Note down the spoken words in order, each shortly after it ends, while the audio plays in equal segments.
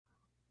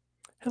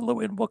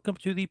Hello and welcome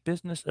to the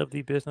Business of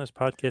the Business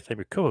podcast. I'm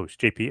your co-host,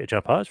 JP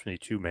John Poz from the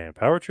Two-Man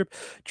Power Trip.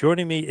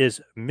 Joining me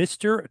is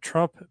Mr.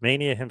 Trump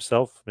Mania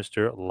himself,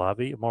 Mr.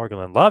 Lavie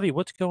Margolin. Lavie,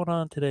 what's going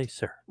on today,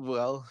 sir?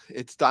 Well,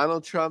 it's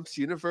Donald Trump's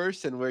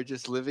universe, and we're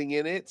just living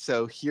in it.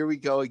 So here we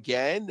go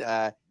again.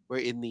 We're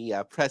in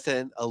the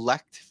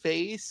president-elect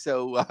phase.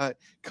 So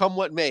come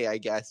what may, I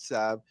guess.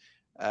 A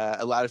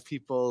lot of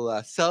people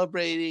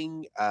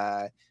celebrating.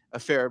 A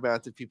fair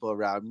amount of people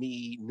around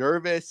me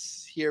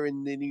nervous here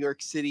in the New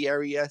York City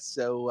area.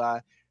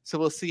 So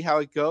we'll see how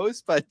it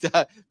goes. But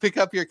pick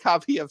up your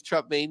copy of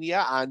Trump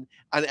Mania on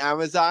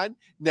Amazon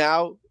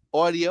now,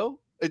 audio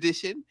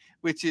edition,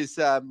 which is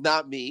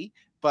not me.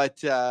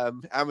 But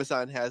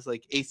Amazon has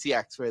like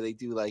ACX where they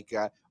do like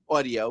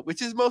audio,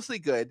 which is mostly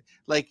good.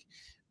 Like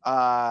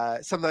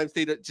sometimes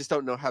they just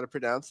don't know how to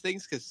pronounce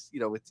things because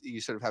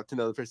you sort of have to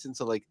know the person.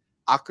 So like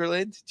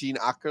Gene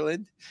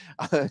Ackerland,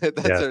 that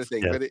Yes, sort of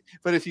thing. yes.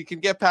 But if you can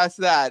get past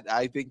that,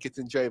 I think it's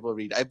enjoyable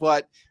read. I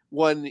bought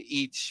one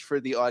each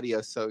for the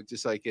audio, so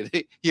just so I could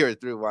hear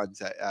it through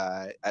once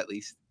at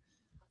least.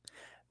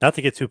 Not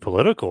to get too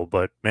political,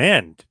 but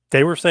man,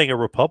 they were saying a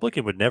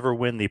Republican would never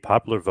win the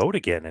popular vote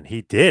again, and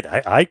he did.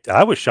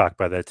 I was shocked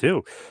by that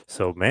too.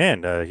 So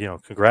man,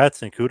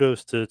 congrats and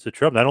kudos to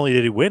Trump. Not only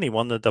did he win, he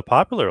won the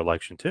popular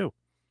election too.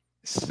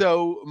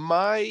 So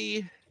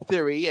my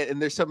theory,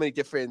 and there's so many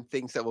different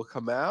things that will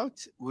come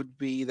out, would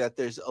be that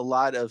there's a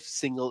lot of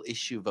single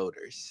issue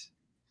voters.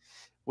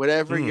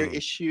 Whatever your Hmm.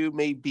 issue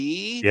may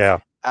be, Yeah.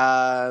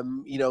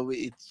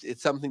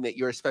 it's something that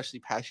you're especially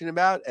passionate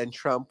about, and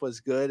Trump was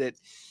good at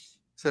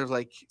sort of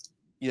like,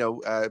 you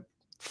know, uh,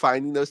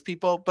 finding those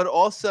people, but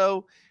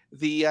also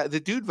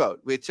the dude vote,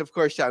 which of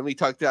course, John, we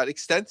talked about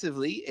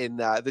extensively in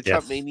the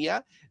Trump Yes.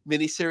 Mania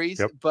miniseries,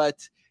 Yep.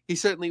 but he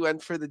certainly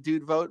went for the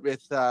dude vote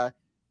with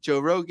Joe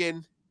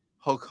Rogan,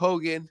 Hulk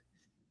Hogan,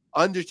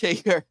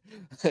 Undertaker,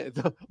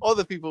 all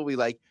the people we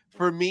like.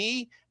 For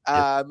me,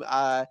 Yep.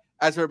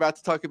 as we're about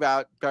to talk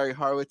about Barry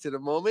Horowitz in a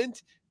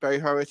moment, Barry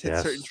Horowitz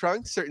had certain Yes.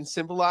 trunks, certain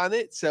symbol on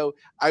it. So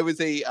I was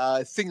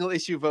a single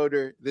issue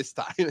voter this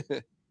time.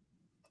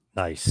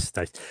 Nice,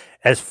 nice.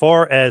 As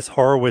far as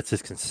Horowitz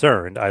is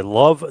concerned, I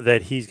love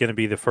that he's going to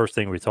be the first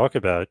thing we talk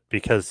about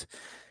because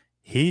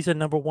he's a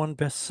 #1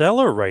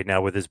 bestseller right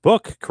now with his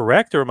book,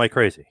 correct? Or am I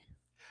crazy?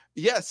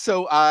 Yeah,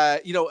 so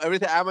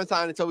everything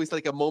Amazon, it's always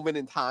like a moment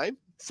in time.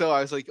 So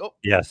I was like, oh,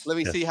 Yes, let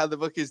me see yes, how the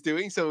book is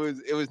doing. So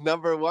it was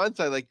 #1.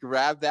 So I like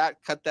grabbed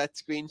that, cut that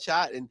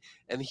screenshot,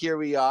 and here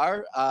we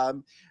are.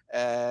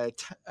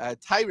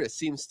 Tyrus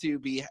seems to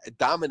be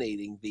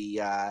dominating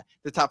the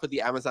top of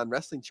the Amazon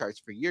wrestling charts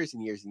for years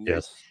and years and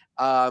years,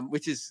 yes.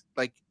 which is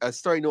like a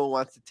story no one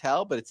wants to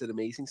tell, but it's an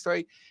amazing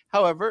story.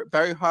 However,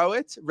 Barry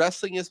Horowitz,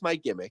 wrestling is my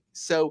gimmick.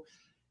 So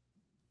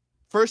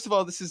first of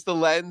all, this is the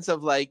lens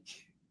of like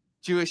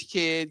Jewish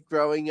kid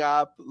growing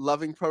up,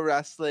 loving pro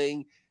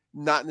wrestling,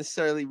 not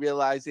necessarily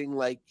realizing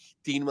like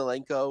Dean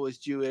Malenko was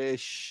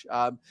Jewish.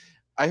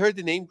 I heard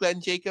the name Glenn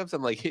Jacobs.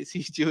 I'm like, is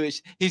he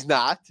Jewish? He's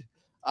not.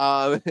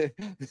 Um,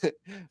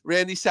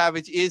 Randy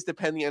Savage is,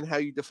 depending on how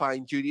you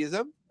define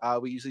Judaism.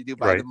 We usually do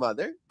by the Right.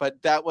 mother,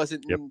 but that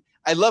wasn't. Yep.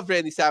 I love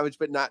Randy Savage,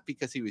 but not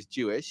because he was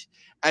Jewish.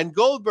 And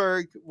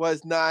Goldberg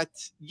was not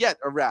yet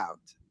around.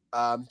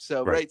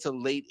 So Right. right, so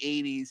late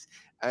 '80s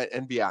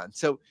and beyond.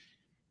 So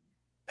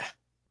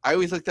I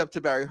always looked up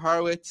to Barry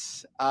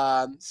Horowitz.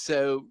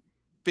 So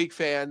big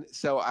fan.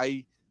 So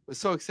I was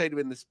so excited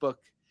when this book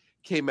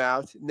came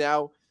out.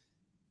 Now,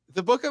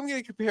 the book I'm going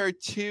to compare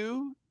it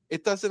to,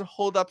 it doesn't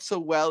hold up so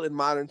well in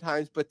modern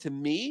times, but to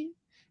me,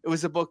 it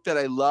was a book that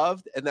I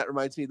loved, and that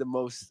reminds me the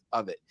most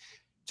of it.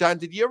 John,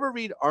 did you ever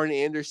read Arn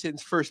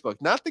Anderson's first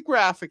book? Not the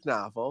graphic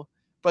novel,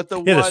 but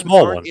the Yeah, the one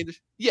small Arn one.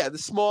 Anderson, yeah, the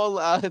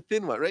small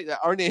thin one, right?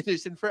 Arn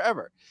Anderson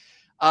Forever.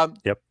 Um,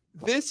 Yep.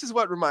 this is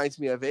what reminds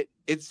me of it.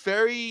 It's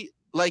very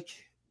like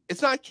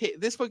it's not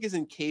this book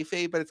isn't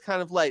kayfabe, but it's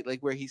kind of light,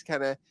 like where he's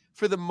kind of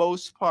for the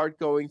most part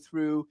going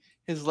through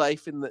his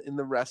life in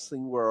the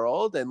wrestling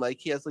world, and like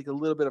he has like a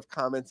little bit of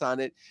comments on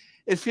it.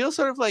 It feels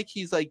sort of like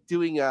he's like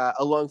doing a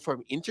long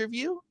form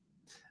interview.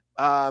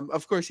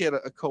 Of course, he had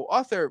a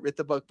co-author with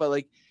the book, but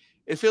like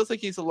it feels like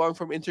he's a long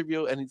form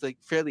interview, and he's like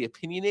fairly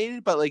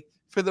opinionated, but like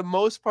for the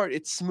most part,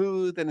 it's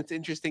smooth and it's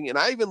interesting. And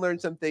I even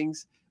learned some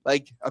things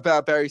like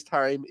about Barry's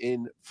time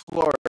in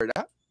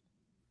Florida.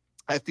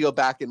 I have to go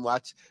back and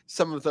watch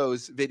some of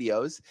those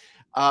videos.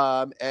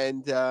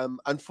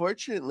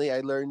 Unfortunately,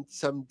 I learned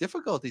some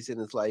difficulties in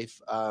his life.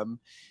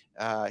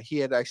 He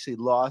had actually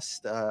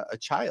lost a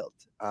child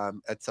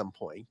at some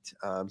point.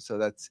 So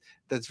that's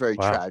very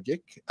Wow.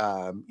 tragic.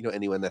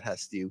 Anyone that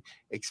has to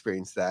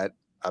experience that,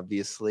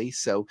 obviously.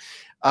 So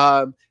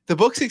the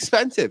book's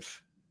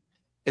expensive.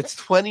 It's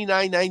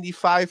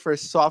 $29.95 for a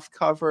soft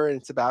cover, and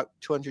it's about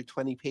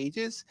 220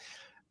 pages.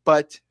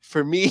 But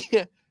for me,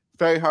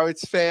 Barry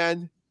Horowitz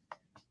fan,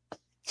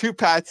 two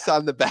pats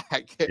on the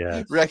back. Yes.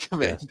 Yes.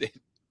 Recommended.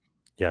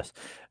 Yes.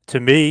 To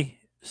me,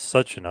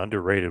 such an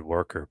underrated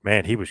worker.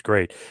 Man, he was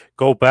great.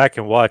 Go back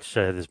and watch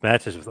his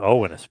matches with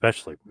Owen,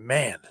 especially.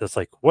 Man, that's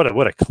like what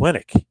a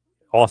clinic.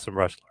 Awesome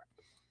wrestler.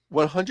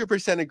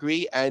 100%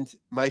 agree. And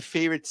my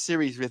favorite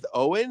series with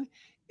Owen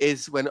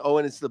is when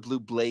Owen is the Blue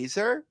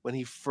Blazer, when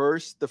the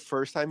first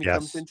time he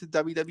comes Yes. into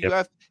Yep.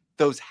 WWF,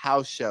 those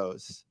house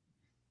shows.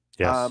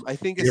 Yes. I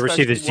think You ever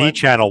see the especially Z one.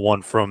 Channel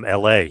one from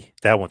LA?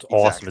 That one's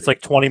awesome. It's Exactly.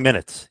 like 20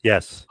 minutes.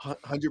 Yes.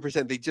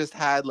 100%. They just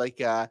had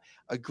like a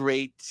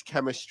great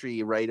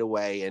chemistry right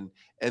away.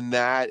 And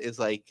that is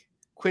like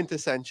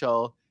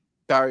quintessential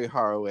Barry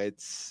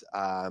Horowitz.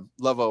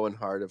 Love Owen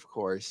Hart, of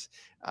course.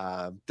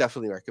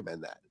 Definitely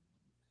recommend that.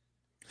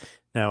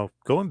 Now,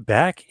 going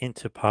back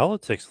into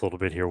politics a little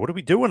bit here, what are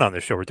we doing on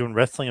this show? We're doing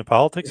wrestling and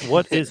politics.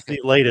 What is the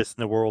latest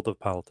in the world of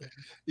politics?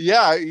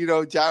 Yeah,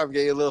 John, I'm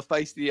getting a little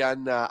feisty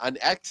on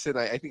X, and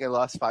I think I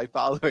lost 5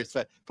 followers,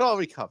 but I'll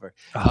recover.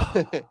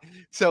 Oh,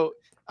 So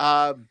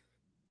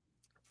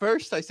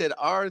first, I said,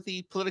 are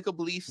the political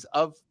beliefs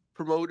of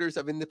promoters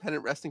of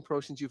independent wrestling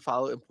promotions you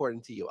follow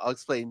important to you? I'll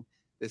explain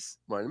this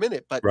more in a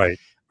minute, but right,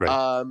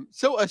 right.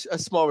 so a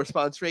small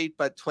response rate,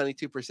 but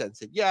 22%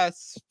 said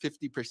yes,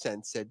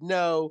 50% said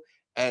no,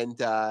 and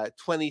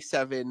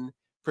 27%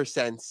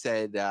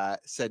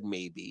 said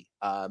maybe.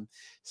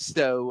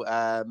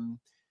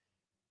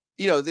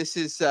 This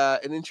is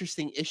an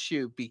interesting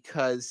issue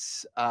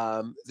because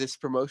this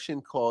promotion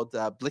called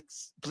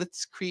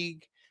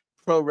Blitzkrieg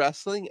Pro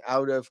Wrestling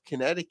out of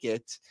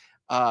Connecticut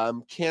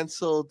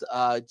canceled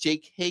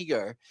Jake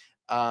Hager.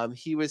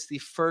 He was the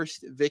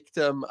first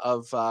victim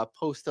of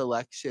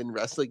post-election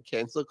wrestling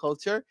cancel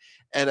culture,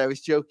 and I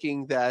was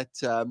joking that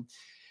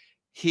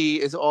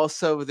he is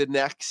also the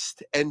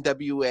next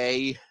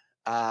NWA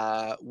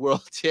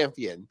world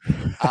champion.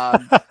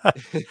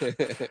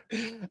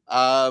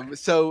 Um,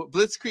 so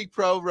Blitzkrieg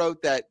Pro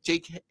wrote that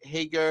Jake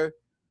Hager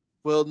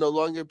will no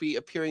longer be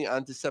appearing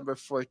on December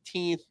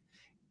 14th.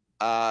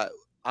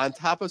 On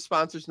top of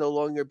sponsors no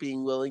longer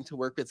being willing to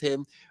work with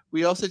him,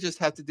 we also just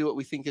have to do what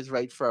we think is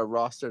right for our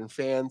roster and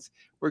fans.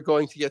 We're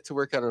going to get to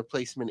work on a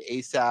replacement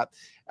ASAP.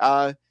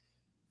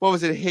 What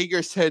was it?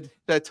 Hager said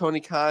that Tony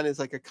Khan is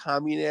like a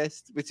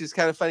communist, which is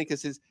kind of funny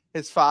because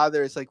his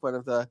father is like one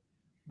of the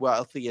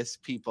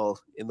wealthiest people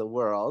in the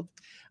world.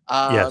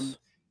 Yes.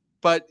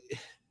 But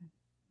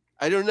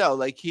I don't know,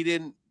 like he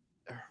didn't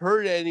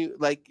hurt any,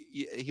 like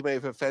he might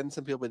have offended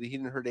some people, but he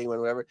didn't hurt anyone,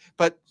 whatever.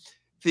 But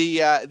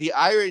the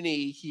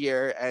irony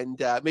here, and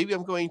maybe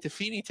I'm going to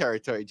Feeney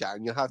territory,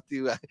 John. You'll have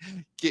to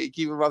keep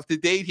him up to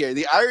date here.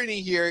 The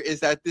irony here is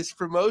that this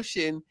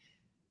promotion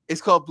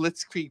is called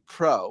Blitzkrieg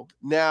Pro.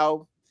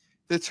 Now,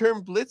 the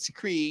term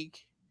Blitzkrieg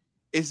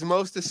is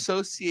most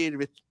associated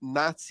with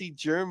Nazi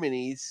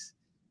Germany's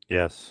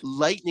Yes.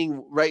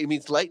 lightning, right? It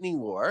means lightning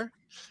war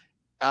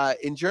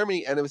in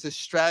Germany, and it was a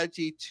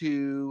strategy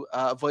to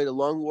avoid a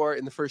long war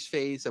in the first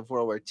phase of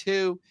World War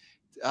II,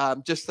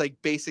 just like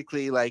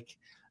basically like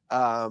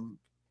bomb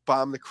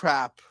the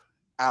crap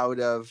out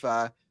of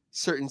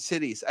certain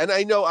cities. And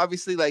I know,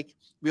 obviously, like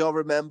we all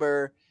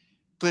remember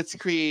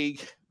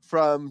Blitzkrieg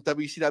from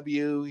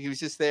WCW. He was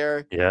just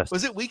there. Was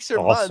Yes. it weeks or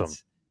Awesome.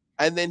 months?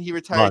 And then he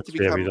retired to Months.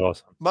 Yeah, he's become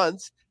awesome.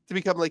 months to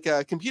become like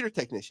a computer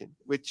technician,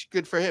 which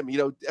good for him.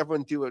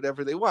 Everyone do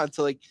whatever they want.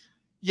 So like,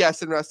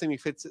 yes, in wrestling we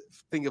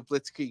think of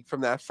Blitzkrieg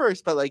from that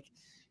first, but like,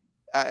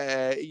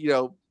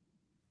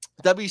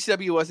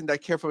 WCW wasn't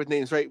that careful with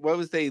names, right? What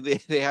was they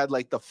had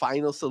like the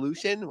final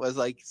solution was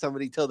like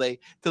somebody till they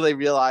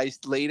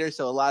realized later.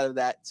 So a lot of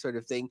that sort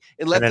of thing,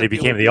 and And let then them he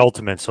deal with became the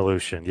ultimate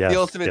solution. the Yes.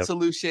 ultimate Yep.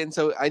 solution.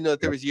 So I know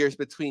that there Yep. was years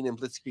between, and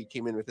Blitzkrieg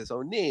came in with his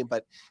own name,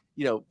 but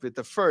with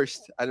the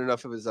first, I don't know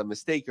if it was a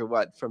mistake or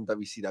what from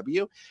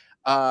WCW.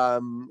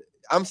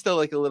 I'm still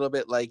like a little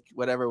bit like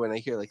whatever when I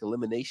hear like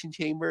Elimination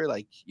Chamber,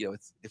 like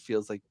it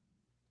feels like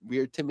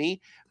weird to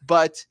me.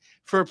 But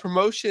for a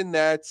promotion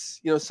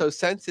that's so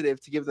sensitive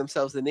to give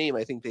themselves the name,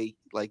 I think they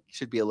like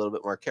should be a little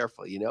bit more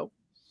careful.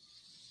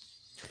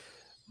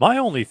 My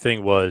only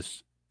thing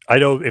was, I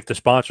know if the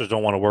sponsors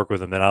don't want to work with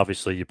them, then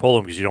obviously you pull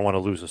them because you don't want to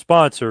lose the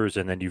sponsors,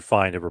 and then you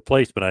find a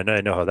replacement.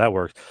 I know how that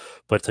works,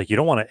 but it's like you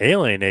don't want to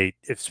alienate,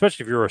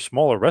 especially if you're a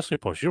smaller wrestling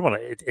promotion. You don't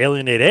want to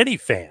alienate any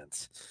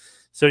fans.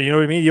 So you know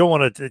what I mean. You don't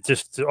want to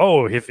just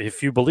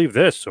if you believe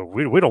this, so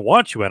we don't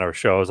want you in our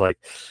show. It's like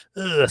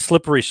a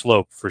slippery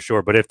slope for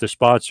sure. But if the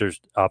sponsors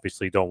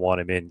obviously don't want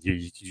him in,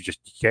 you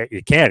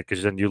can't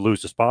because then you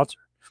lose the sponsor.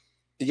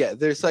 Yeah,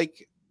 there's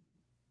like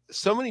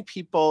so many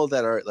people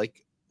that are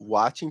like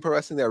watching pro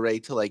wrestling that are ready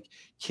to like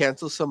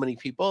cancel so many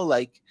people.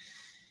 Like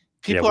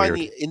Yeah, people are in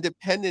weird. the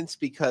independents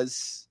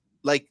because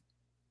like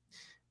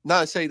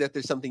not necessarily that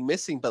there's something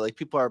missing, but like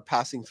people are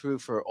passing through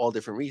for all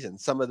different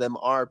reasons. Some of them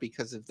are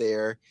because of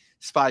their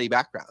spotty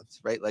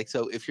backgrounds, right? Like,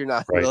 so if you're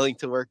not Right. willing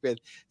to work with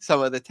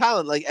some of the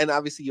talent, like, and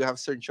obviously you have a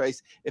certain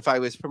choice. If I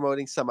was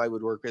promoting some, I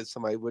would work with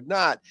some, I would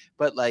not.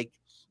 But like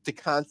to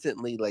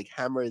constantly like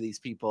hammer these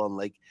people and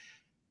like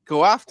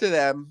go after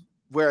them,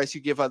 whereas you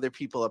give other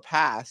people a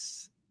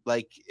pass,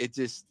 like it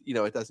just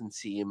it doesn't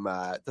seem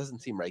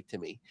right to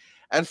me.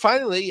 And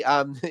finally,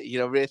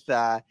 with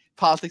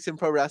politics and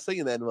pro wrestling,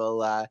 and then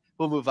we'll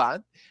move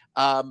on.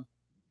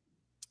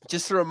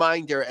 Just a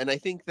reminder, and I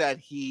think that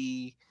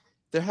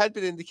there had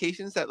been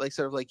indications that like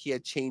sort of like he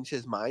had changed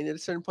his mind at a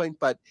certain point,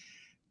 but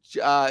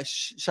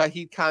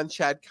Shahid Khan,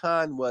 Shad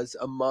Khan, was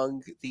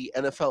among the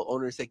NFL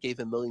owners that gave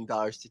 $1 million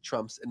to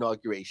Trump's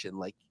inauguration.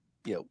 Like,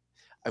 you know,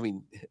 I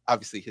mean,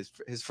 obviously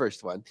his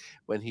first one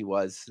when he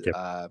was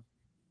Yep.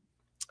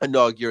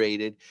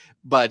 inaugurated,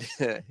 but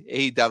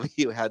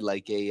AEW had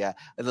like an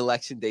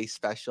election day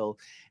special.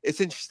 It's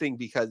interesting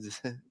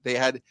because they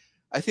had,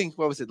 I think,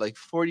 what was it, like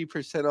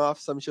 40% off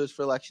some shows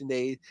for election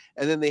day,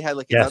 and then they had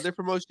like Yes. another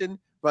promotion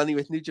running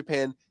with New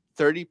Japan,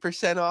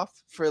 30%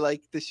 off for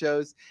like the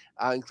shows,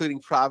 including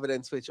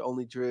Providence, which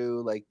only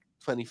drew like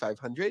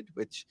 2,500,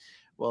 which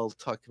we'll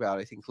talk about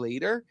I think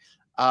later.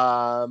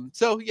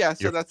 So yeah,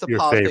 so that's the Your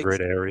politics.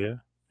 favorite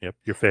area. Yep.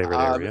 Your favorite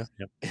Um, area.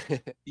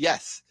 Yep.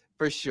 yes,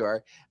 for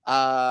sure.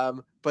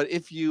 But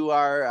if you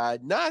are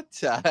not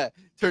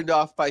turned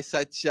off by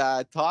such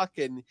talk,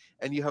 and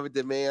you have a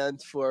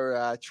demand for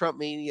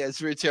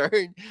TrumpMania's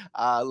return,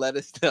 let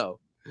us know.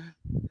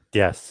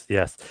 Yes,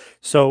 yes.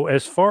 So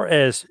as far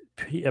as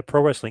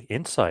Pro Wrestling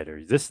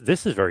Insider, this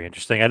is very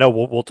interesting. I know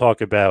we'll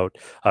talk about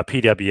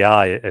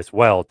PWI as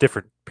well,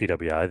 different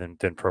PWI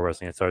than Pro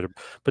Wrestling Insider.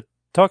 But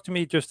talk to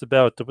me just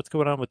about what's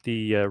going on with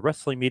the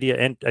wrestling media,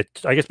 and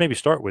I guess maybe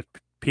start with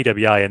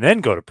PWI and then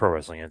go to Pro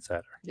Wrestling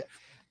Insider. Yeah.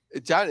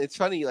 John, it's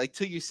funny, like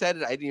till you said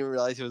it, I didn't even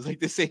realize it was like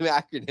the same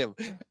acronym.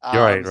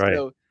 You're right, right.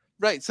 So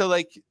right, so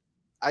like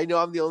I know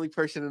I'm the only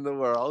person in the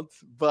world,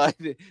 but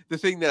the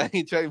thing that I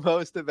enjoy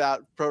most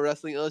about Pro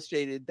Wrestling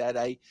Illustrated that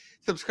I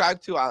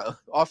subscribe to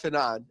off and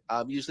on,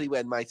 usually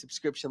when my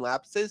subscription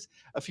lapses,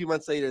 a few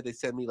months later they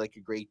send me like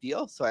a great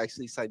deal. So I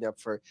actually signed up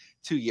for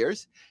 2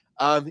 years.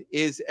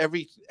 Is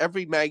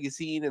every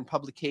magazine and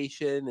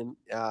publication, and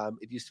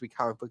it used to be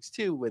comic books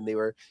too when they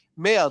were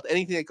mailed.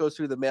 Anything that goes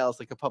through the mail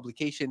is like a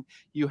publication.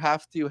 You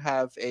have to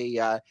have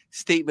a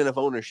statement of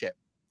ownership,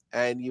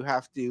 and you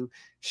have to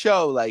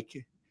show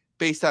like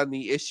based on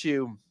the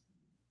issue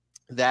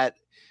that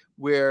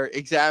we're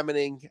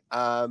examining,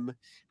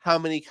 how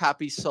many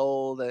copies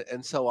sold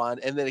and so on,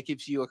 and then it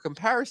gives you a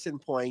comparison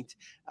point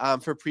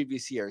for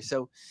previous years.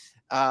 So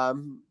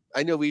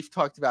I know we've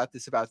talked about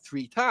this about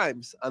 3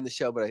 times on the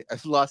show, but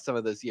I've lost some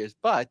of those years.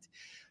 But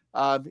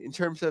in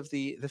terms of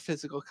the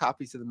physical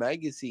copies of the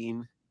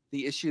magazine,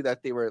 the issue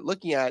that they were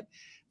looking at,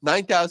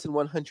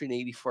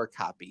 9,184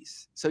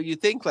 copies. So you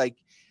think like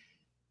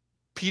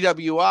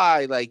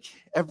PWI, like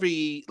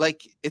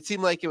it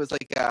seemed like it was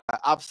like a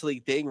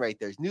obsolete thing, right?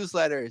 There's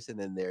newsletters and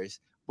then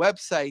there's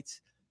websites,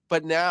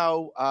 but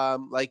now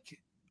like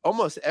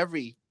almost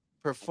every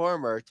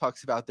performer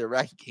talks about their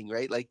ranking,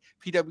 right? Like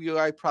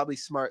PWI probably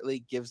smartly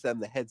gives them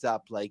the heads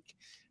up, like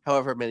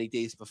however many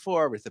days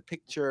before with a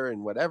picture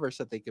and whatever,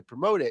 so that they could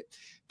promote it.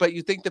 But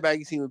you think the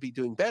magazine would be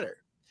doing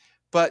better.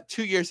 But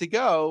 2 years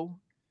ago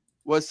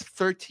was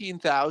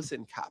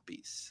 13,000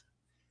 copies.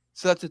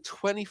 So that's a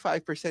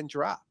 25%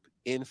 drop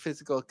in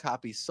physical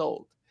copies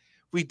sold.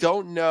 We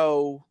don't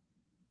know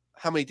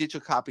how many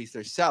digital copies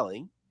they're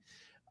selling.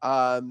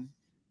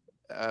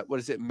 What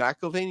is it,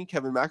 McIlvaney?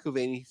 Kevin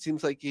McIlvaney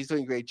seems like he's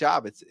doing a great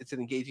job. It's an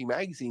engaging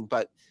magazine,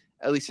 but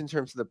at least in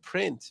terms of the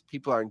print,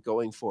 people aren't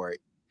going for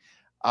it.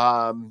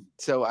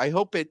 So I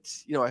hope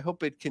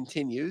it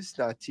continues,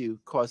 not to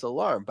cause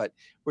alarm, but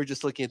we're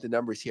just looking at the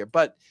numbers here.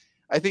 But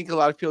I think a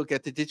lot of people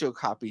get the digital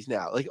copies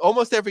now. Like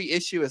almost every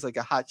issue is like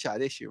a hot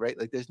shot issue, right?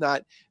 Like there's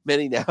not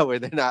many now where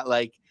they're not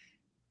like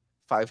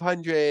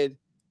 500.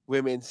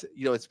 Women's,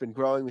 it's been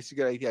growing, which is a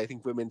good idea. I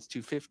think women's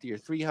 250 or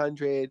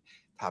 300,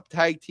 top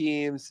tag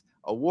teams,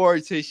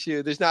 awards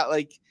issue. There's not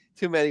like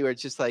too many where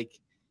it's just like,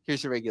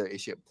 here's a regular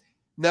issue.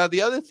 Now,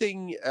 the other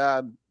thing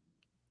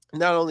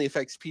not only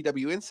affects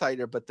PW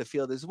Insider, but the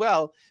field as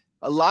well.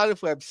 A lot of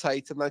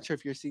websites, I'm not sure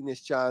if you're seeing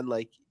this, John,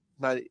 like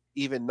not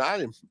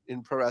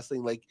in pro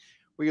wrestling, like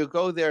where you'll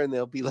go there and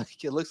they'll be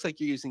like, it looks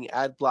like you're using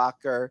ad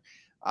blocker.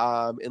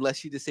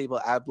 Unless you disable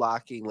ad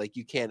blocking, like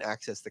you can't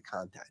access the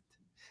content.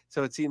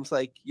 So it seems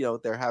like,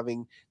 they're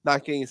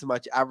not getting as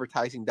much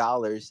advertising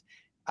dollars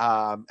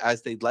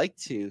as they'd like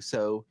to.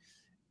 So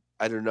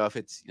I don't know if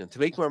it's, to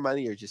make more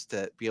money or just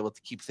to be able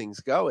to keep things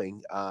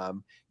going.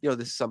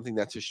 This is something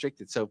that's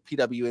restricted. So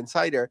PW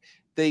Insider,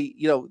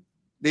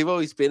 they've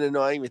always been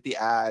annoying with the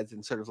ads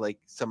and sort of like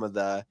some of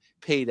the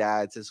paid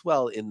ads as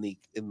well in the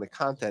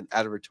content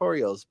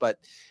advertorials, but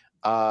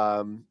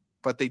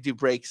they do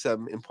break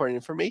some important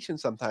information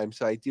sometimes.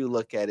 So I do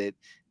look at it,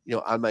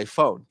 on my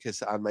phone,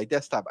 because on my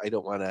desktop, I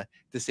don't want to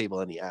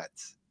disable any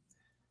ads.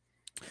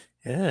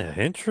 Yeah,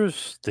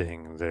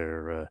 interesting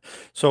there.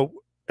 So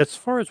as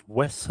far as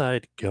West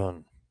Side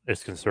Gun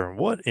is concerned,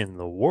 what in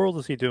the world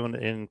is he doing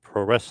in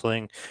pro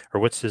wrestling, or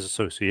what's his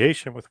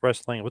association with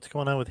wrestling? What's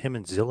going on with him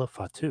and Zilla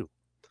Fatu?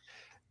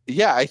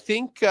 Yeah, I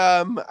think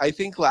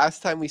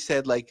last time we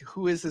said like,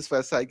 who is this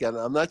West Side Gun?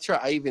 I'm not sure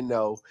I even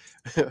know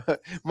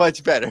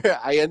much better.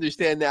 I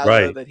understand now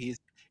though Right. that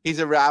he's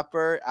a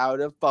rapper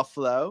out of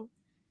Buffalo.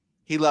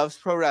 He loves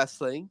pro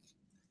wrestling.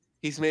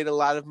 He's made a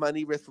lot of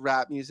money with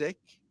rap music.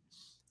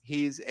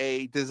 He's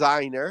a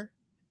designer.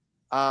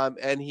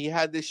 And he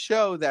had this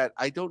show that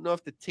I don't know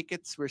if the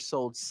tickets were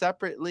sold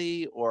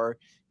separately or,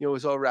 it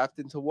was all wrapped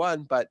into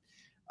one, but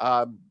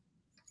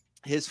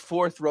his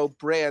Fourth Row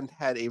brand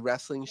had a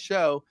wrestling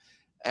show,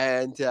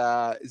 and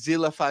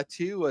Zila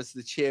Fatu was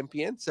the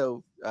champion,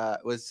 so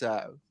was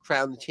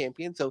crowned the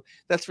champion. So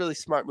that's really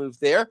smart move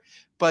there.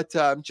 But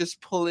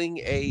just pulling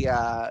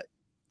a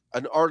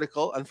an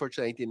article.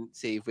 Unfortunately, I didn't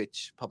save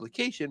which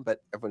publication, but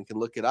everyone can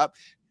look it up.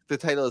 The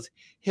title is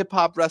Hip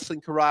Hop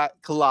Wrestling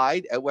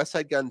Collide at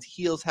Westside Gunn's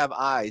Heels Have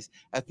Eyes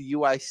at the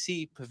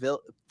UIC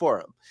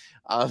Forum.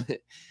 Um,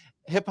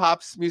 Hip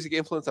hop's music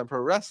influence on pro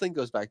wrestling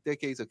goes back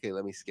decades. Okay,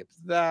 let me skip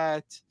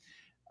that.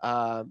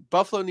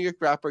 Buffalo, New York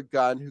rapper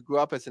Gunn, who grew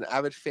up as an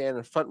avid fan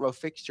and front row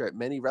fixture at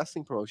many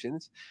wrestling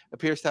promotions,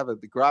 appears to have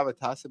the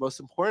gravitas and, most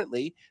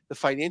importantly, the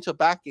financial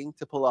backing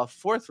to pull off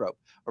Fourth Row,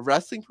 a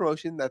wrestling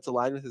promotion that's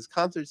aligned with his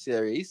concert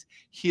series,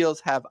 Heels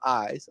Have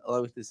Eyes,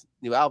 along with his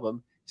new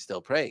album,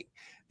 Still Praying.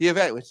 The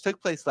event, which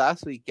took place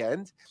last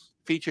weekend,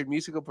 featured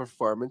musical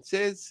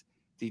performances,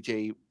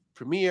 DJ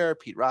Premier,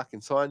 Pete Rock,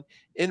 and so on,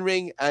 in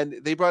ring, and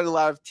they brought in a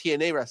lot of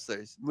TNA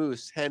wrestlers: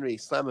 Moose, Henry,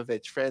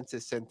 Slamovich,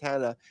 Francis,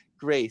 Santana,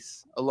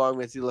 Grace, along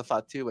with Zila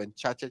Fatu and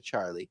Cha Cha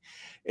Charlie.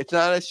 It's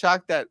not a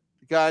shock that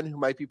Gunn, who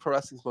might be pro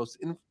wrestling's most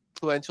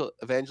influential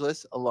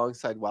evangelist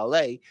alongside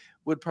Wale,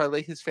 would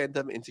parlay his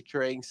fandom into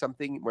creating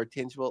something more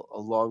tangible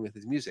along with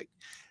his music.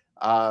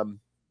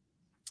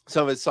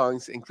 Some of his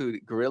songs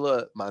include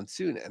Gorilla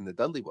Monsoon and the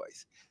Dudley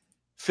Boys.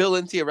 Phil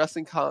Lindsay, a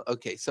wrestling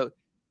okay, so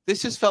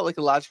this just felt like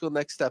a logical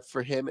next step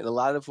for him in a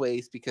lot of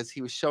ways, because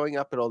he was showing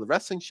up at all the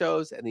wrestling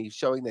shows and he's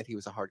showing that he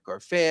was a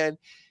hardcore fan.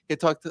 He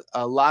talked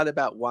a lot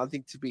about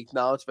wanting to be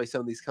acknowledged by some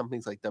of these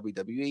companies like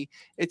WWE.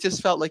 It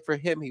just felt like for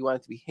him, he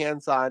wanted to be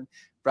hands-on,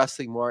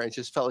 wrestling more, and it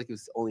just felt like it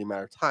was only a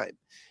matter of time.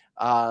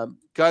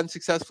 Gunn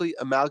successfully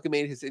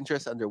amalgamated his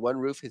interests under one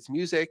roof: his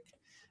music,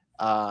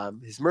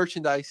 his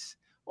merchandise.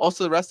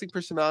 Also, the wrestling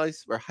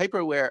personalities were hyper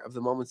aware of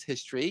the moment's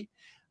history.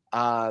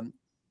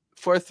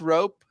 Fourth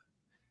Rope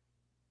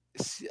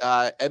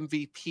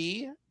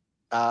MVP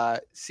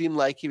seemed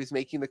like he was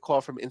making the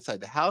call from inside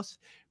the house.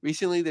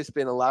 Recently, there's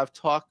been a lot of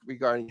talk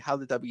regarding how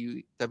the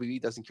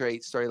WWE doesn't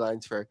create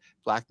storylines for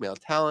black male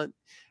talent.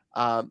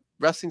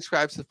 Wrestling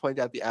scribes have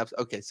pointed out the abs.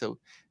 Okay, so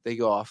they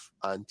go off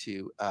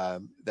onto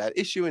that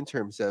issue in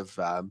terms of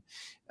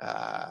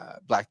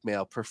black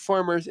male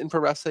performers in pro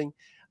wrestling.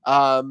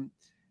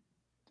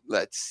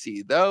 Let's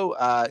see, though.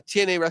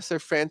 TNA wrestler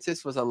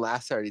Francis was on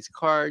last Saturday's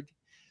card.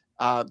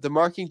 The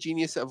marketing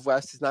genius of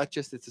West is not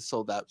just it's a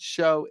sold-out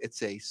show,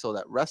 it's a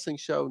sold-out wrestling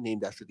show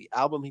named after the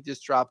album he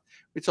just dropped,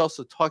 which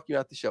also talking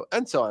about the show,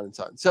 and so on and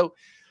so on. So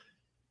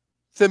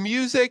the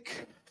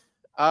music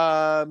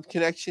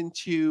connection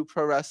to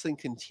pro wrestling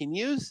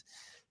continues.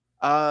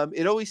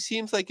 It always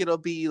seems like it'll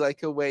be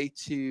like a way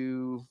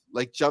to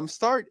like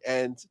jumpstart,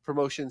 and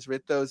promotions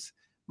with those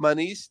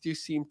monies do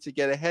seem to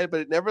get ahead, but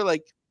it never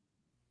like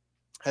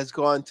has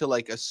gone to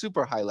like a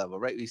super high level,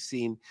 right? We've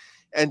seen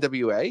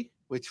NWA,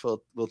 which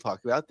we'll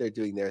talk about. They're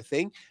doing their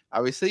thing.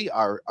 Obviously,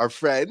 our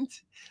friend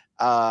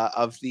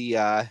of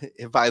the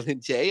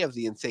Violent J of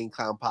the Insane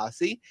Clown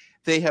Posse,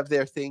 they have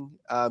their thing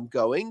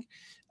going.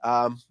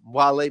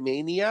 Wale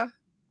Mania,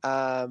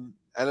 and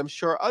I'm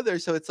sure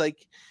others. So it's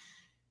like,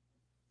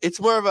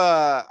 it's more of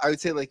a, I would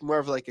say like more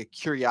of like a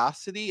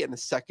curiosity and a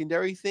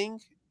secondary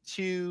thing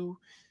to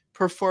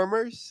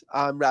performers,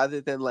 rather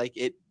than like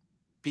it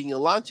being a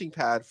launching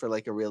pad for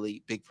like a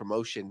really big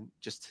promotion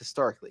just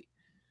historically.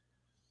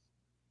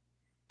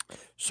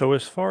 So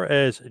as far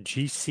as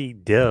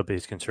GC Dub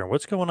is concerned,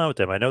 what's going on with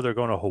them? I know they're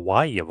going to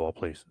Hawaii of all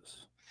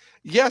places.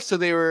 Yeah, so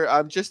they were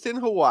just in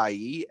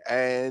Hawaii,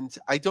 and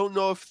I don't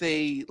know if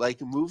they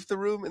like moved the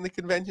room in the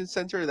convention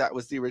center. That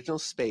was the original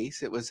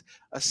space. It was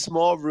a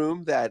small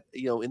room that,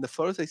 you know, in the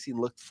photos I seen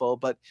looked full,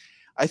 but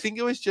I think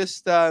it was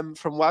just from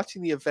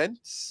watching the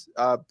events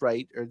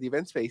bright, or the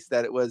event space,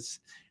 that it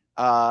was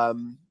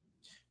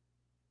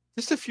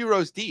just a few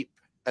rows deep,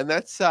 and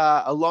that's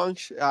a long,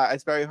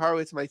 as Barry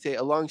Horowitz might say,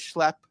 a long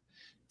schlep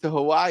to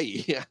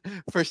Hawaii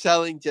for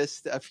selling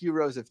just a few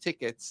rows of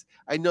tickets.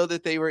 I know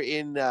that they were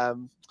in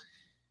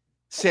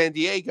San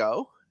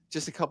Diego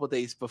just a couple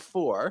days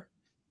before,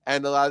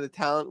 and a lot of the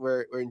talent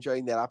were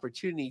enjoying that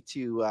opportunity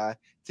to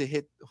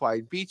hit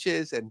Hawaiian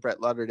beaches. And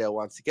Brett Lauderdale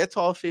wants to get to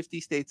all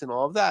 50 states and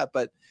all of that,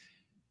 but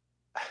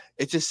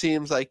it just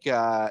seems like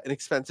an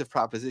expensive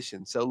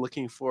proposition. So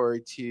looking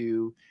forward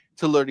to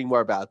learning more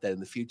about that in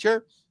the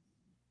future.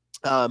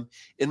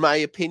 In my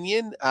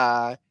opinion,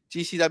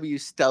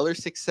 GCW's stellar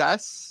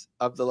success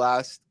of the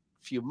last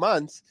few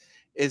months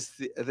is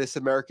this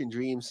American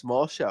Dream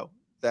small show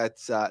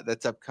that's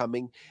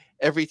upcoming.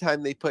 Every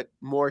time they put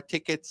more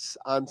tickets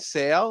on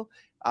sale,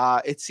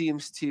 it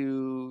seems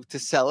to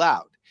sell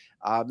out.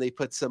 They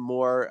put some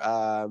more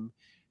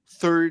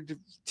third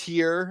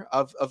tier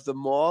of the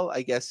mall,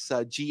 I guess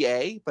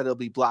GA, but it'll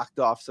be blocked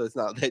off, so it's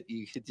not that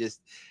you could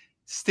just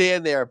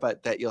stand there,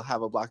 but that you'll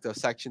have a blocked off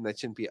section that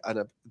should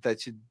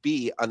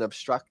be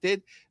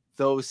unobstructed.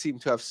 Those seem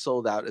to have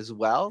sold out as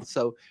well.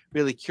 So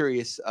really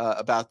curious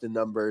about the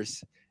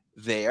numbers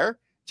there.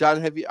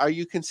 John, are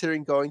you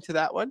considering going to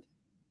that one?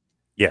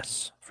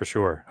 Yes, for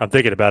sure. I'm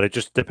thinking about it.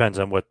 Just depends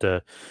on what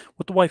the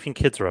wife and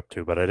kids are up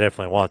to, but I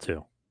definitely want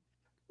to.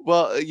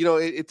 Well,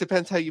 it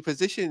depends how you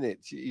position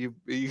it. You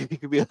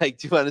could be like,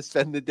 "Do you want to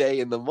spend the day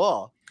in the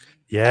mall?"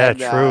 Yeah, And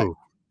true,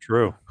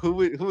 true. who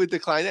would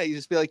decline that? You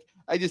just be like,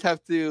 "I just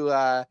have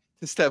to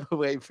step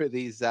away for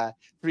these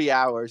 3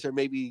 hours, or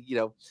maybe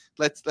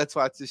let's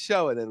watch the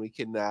show, and then we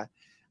can."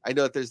 I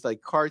know that there's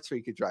like carts where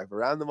you could drive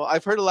around the mall.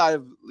 I've heard a lot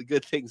of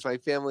good things. My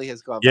family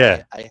has gone, but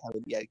Yeah. I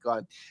haven't yet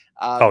gone.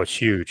 Oh, Um, it's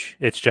huge.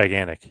 It's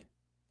gigantic.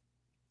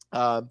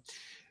 um,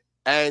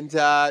 And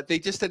they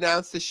just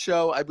announced a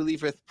show, I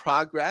believe, with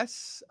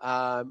Progress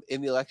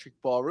in the Electric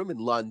Ballroom in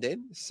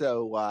London.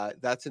 So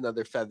that's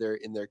another feather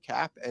in their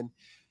cap. And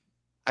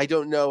I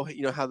don't know,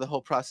 how the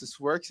whole process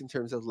works in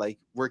terms of like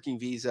working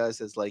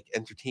visas as like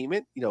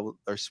entertainment,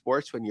 or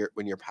sports when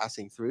you're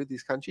passing through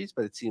these countries.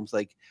 But it seems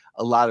like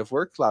a lot of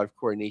work, a lot of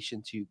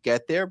coordination to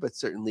get there. But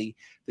certainly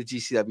the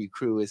GCW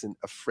crew isn't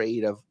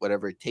afraid of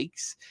whatever it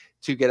takes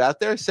to get out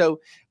there.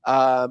 So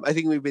I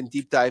think we've been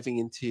deep diving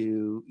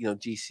into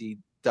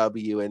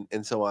GCW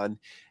and so on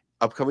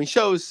upcoming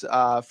shows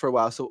for a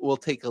while. So we'll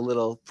take a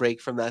little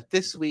break from that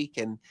this week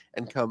and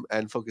come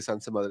and focus on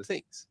some other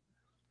things.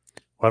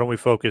 Why don't we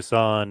focus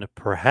on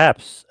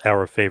perhaps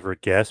our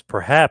favorite guest,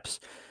 perhaps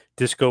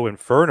Disco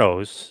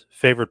Inferno's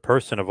favorite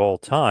person of all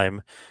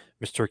time,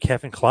 Mr.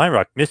 Kevin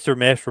Kleinrock, Mr.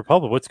 Mash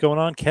Republic. What's going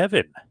on,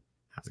 Kevin?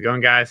 How's it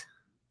going, guys?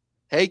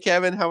 Hey,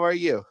 Kevin, how are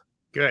you?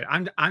 Good.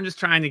 I'm just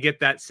trying to get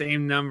that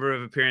same number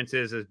of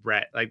appearances as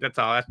Brett. Like that's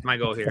all. That's my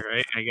goal here,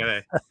 right? I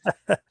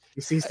gotta.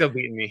 He's still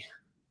beating me.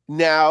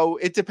 Now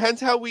it depends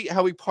how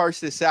we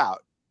parse this out.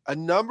 A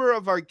number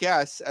of our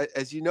guests,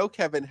 as you know,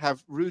 Kevin,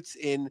 have roots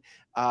in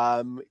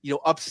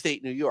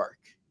upstate New York.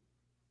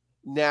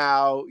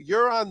 Now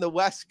you're on the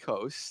West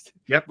Coast,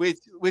 Yep.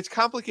 which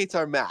complicates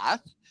our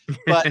math,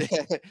 but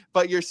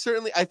but you're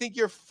certainly, I think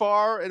you're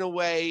far and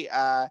away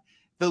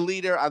the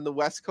leader on the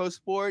West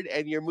Coast board,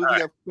 and you're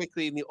moving up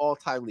quickly in the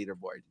all-time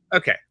leaderboard.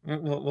 Okay,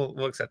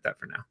 we'll accept that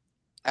for now.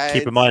 And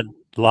keep in mind,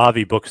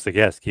 Lavie books the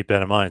guest. Keep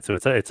that in mind. So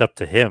it's up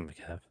to him,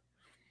 Kev.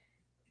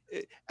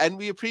 And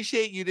we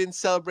appreciate you didn't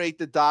celebrate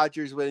the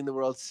Dodgers winning the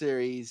World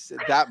Series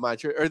that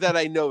much, or that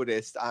I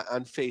noticed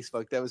on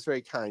Facebook. That was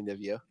very kind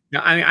of you. No,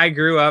 I mean I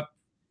grew up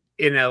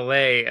in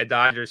LA, a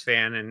Dodgers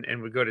fan,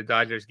 and would go to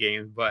Dodgers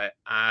games, but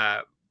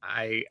my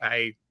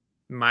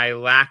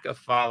lack of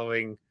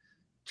following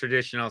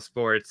traditional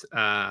sports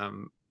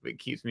it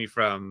keeps me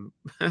from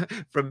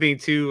being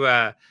too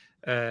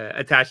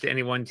attached to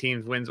any one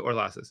team's wins or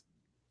losses.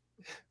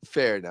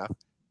 Fair enough.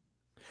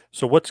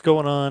 So what's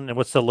going on, and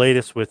what's the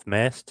latest with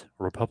Masked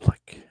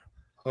Republic?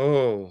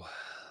 Oh,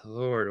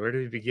 Lord, where do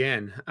we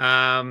begin?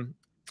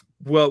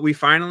 Well, we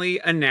finally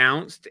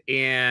announced,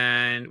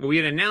 and we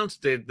had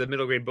announced the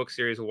middle grade book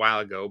series a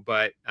while ago,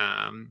 but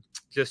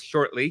just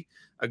shortly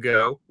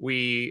ago,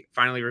 we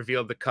finally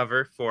revealed the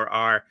cover for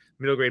our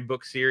middle grade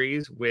book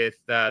series with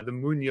the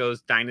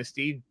Munoz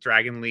dynasty,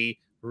 Dragon Lee,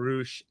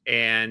 Rush,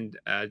 and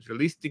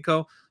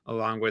Jalistica,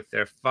 along with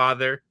their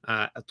father,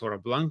 El Toro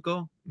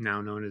Blanco,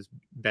 now known as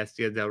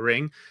Bestia del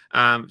Ring.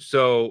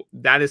 So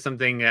that is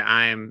something that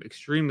I am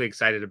extremely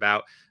excited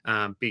about,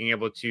 being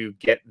able to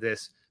get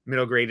this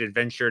middle grade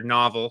adventure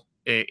novel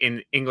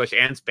in English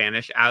and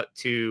Spanish out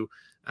to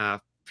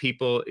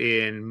people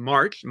in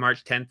March.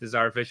 March 10th is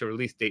our official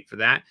release date for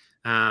that.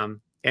 And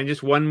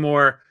just one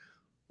more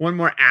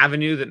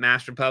avenue that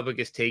Masked Republic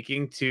is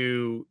taking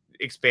to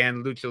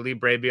expand lucha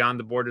libre beyond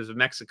the borders of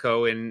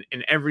Mexico in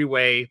every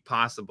way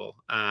possible.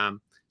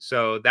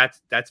 So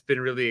that's been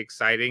really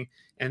exciting.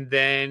 And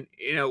then,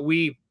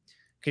 we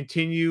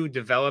continue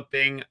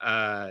developing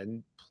a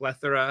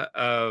plethora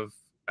of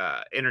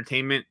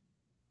entertainment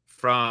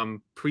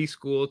from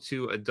preschool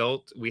to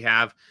adult. We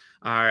have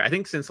I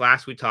think since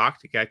last we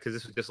talked, because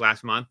this was just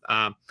last month,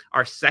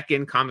 our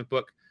second comic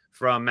book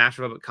from Masked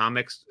Republic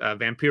Comics,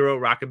 Vampiro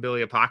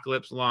Rockabilly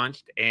Apocalypse,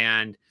 launched,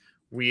 and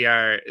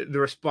the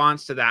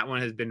response to that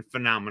one has been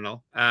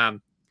phenomenal.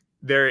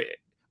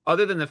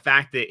 Other than the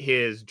fact that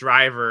his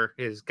driver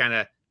is kind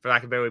of, for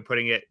lack of a better way of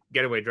putting it,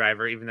 getaway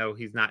driver, even though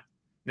he's not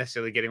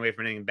necessarily getting away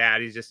from anything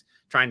bad, he's just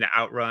trying to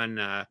outrun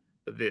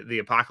the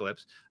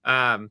apocalypse.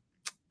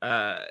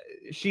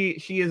 She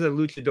is a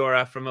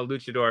luchadora from a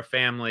luchador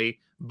family,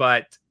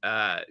 but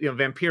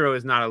Vampiro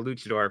is not a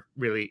luchador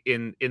really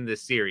in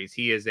this series.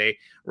 He is a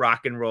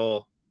rock and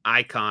roll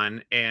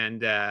icon,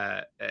 and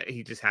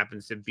he just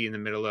happens to be in the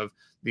middle of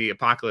the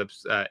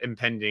apocalypse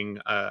impending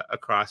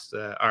across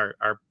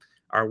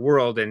our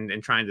world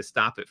and trying to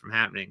stop it from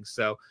happening.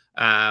 So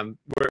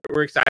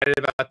we're excited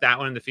about that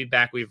one and the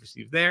feedback we've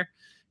received there.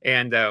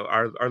 And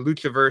our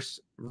Luchaverse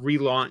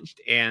relaunched,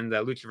 and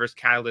the Luchaverse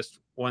Catalyst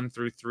 1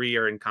 through 3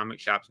 are in comic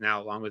shops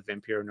now, along with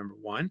Vampiro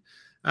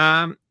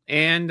 #1.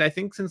 And I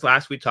think since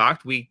last we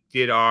talked, we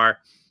did our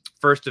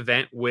first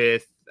event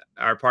with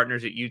our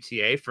partners at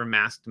UTA for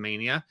Masked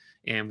Mania,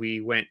 and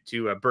we went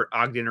to Burt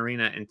Ogden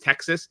Arena in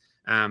Texas.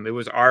 It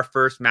was our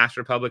first Masked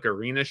Republic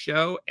Arena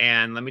show,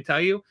 and let me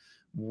tell you,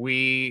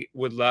 we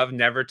would love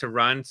never to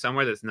run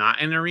somewhere that's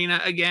not an arena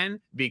again,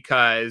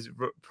 because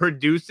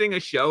producing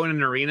a show in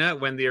an arena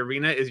when the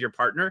arena is your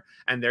partner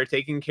and they're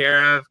taking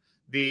care of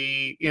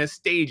the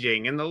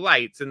staging and the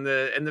lights and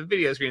the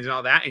video screens and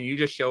all that, and you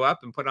just show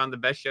up and put on the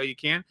best show you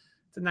can.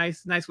 It's a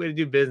nice way to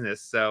do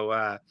business.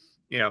 So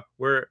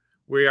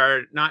we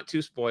are not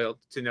too spoiled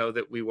to know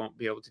that we won't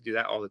be able to do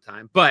that all the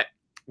time, but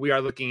we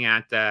are looking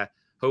at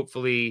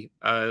hopefully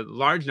a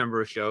large number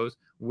of shows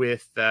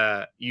with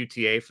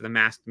UTA for the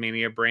Masked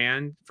Mania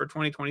brand for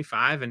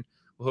 2025, and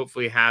we'll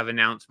hopefully have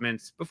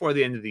announcements before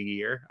the end of the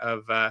year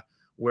of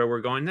where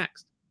we're going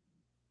next.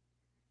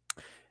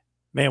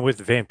 Man,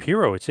 with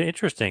Vampiro, it's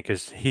interesting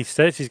because he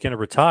says he's going to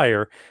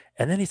retire,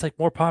 and then he's like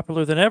more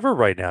popular than ever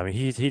right now. I mean,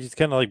 he's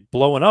kind of like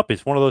blowing up.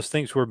 It's one of those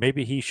things where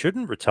maybe he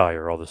shouldn't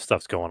retire. All this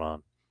stuff's going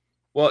on.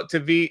 Well, to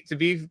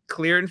be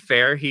clear and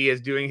fair, he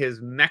is doing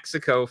his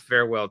Mexico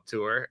farewell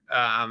tour,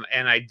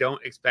 and I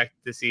don't expect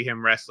to see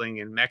him wrestling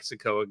in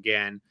Mexico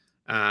again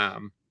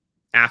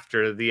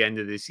after the end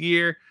of this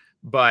year.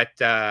 But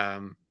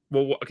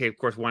well, okay, of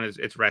course, one is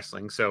it's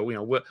wrestling, so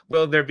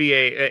will there be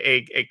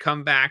a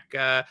comeback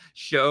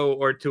show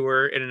or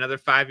tour in another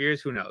 5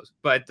 years? Who knows?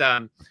 But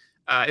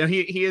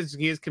he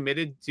is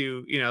committed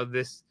to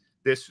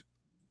this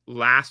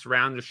last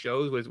round of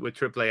shows with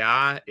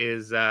AAA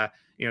is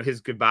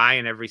his goodbye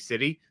in every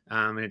city,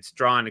 and it's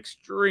drawn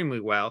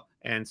extremely well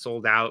and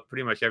sold out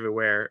pretty much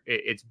everywhere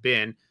it's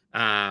been.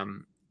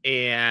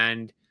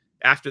 And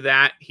after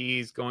that,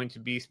 he's going to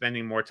be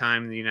spending more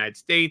time in the United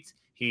States.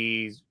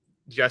 He's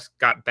just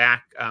got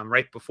back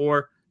right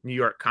before New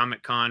York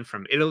Comic Con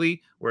from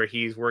Italy, where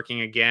he's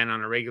working again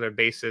on a regular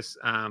basis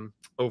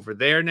over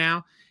there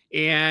now.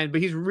 But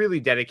he's really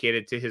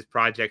dedicated to his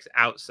projects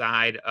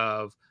outside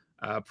of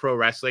pro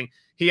wrestling.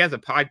 He has a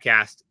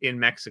podcast in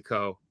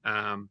Mexico.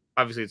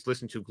 Obviously, it's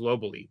listened to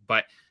globally,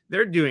 but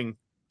they're doing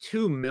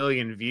 2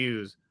 million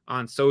views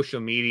on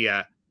social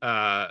media.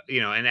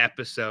 An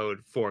episode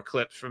for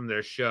clips from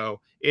their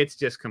show. It's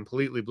just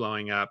completely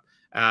blowing up.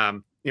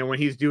 When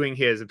he's doing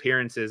his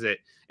appearances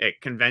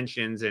at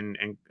conventions and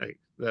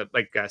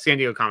like San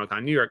Diego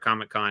Comic-Con, New York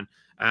Comic-Con,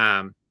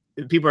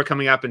 people are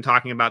coming up and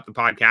talking about the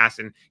podcast,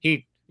 and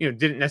he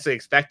didn't necessarily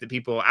expect that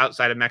people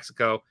outside of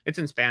Mexico, it's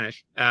in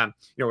Spanish,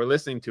 were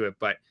listening to it,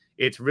 but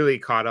it's really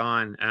caught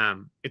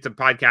on. It's a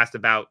podcast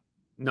about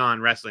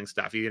non-wrestling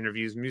stuff. He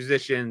interviews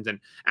musicians and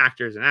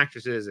actors and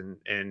actresses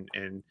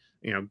and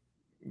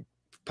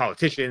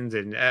politicians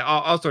and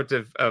all sorts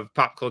of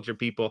pop culture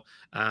people.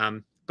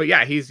 But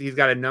yeah, he's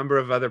got a number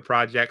of other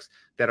projects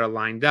that are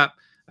lined up.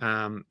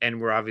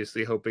 And we're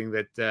obviously hoping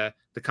that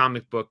the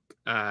comic book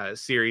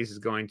series is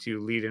going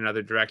to lead in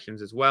other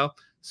directions as well.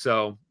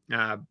 So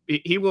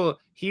he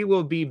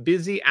will be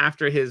busy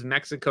after his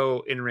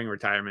Mexico in-ring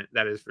retirement.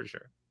 That is for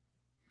sure.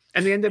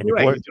 And the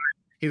NWA,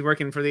 he's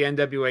working for the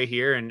NWA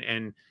here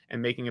and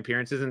making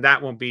appearances, and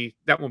that won't be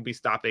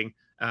stopping.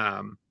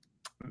 I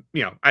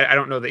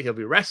don't know that he'll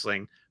be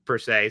wrestling per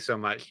se so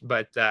much,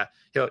 but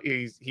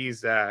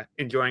he's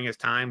enjoying his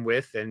time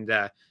with and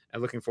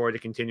looking forward to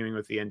continuing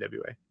with the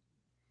NWA.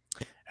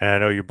 And I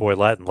know your boy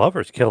Latin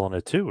Lover's killing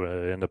it too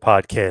in the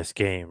podcast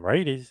game,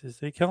 right? Is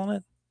he killing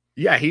it?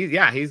 Yeah,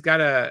 he's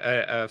got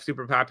a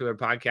super popular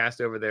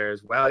podcast over there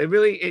as well. It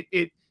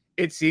really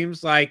it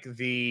seems like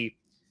the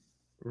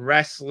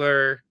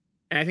wrestler,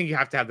 and I think you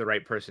have to have the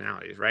right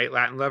personalities, right?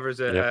 Latin Lover's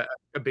a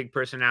big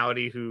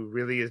personality who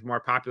really is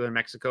more popular in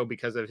Mexico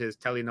because of his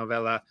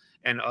telenovela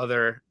and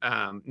other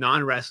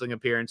non-wrestling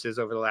appearances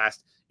over the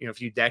last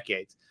few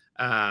decades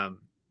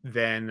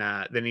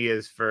than he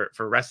is for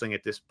wrestling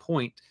at this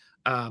point.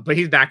 But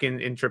he's back in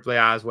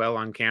AAA as well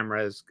on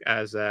camera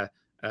as a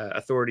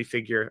authority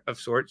figure of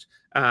sorts.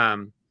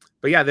 But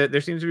yeah,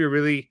 there seems to be a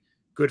really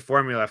good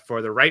formula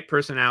for the right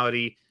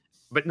personality,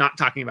 but not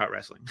talking about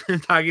wrestling,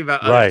 talking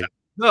about other stuff.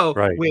 No,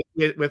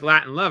 with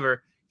Latin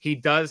Lover, he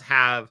does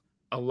have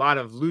a lot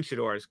of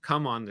luchadors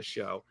come on the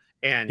show,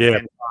 and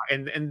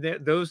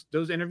those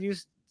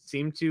interviews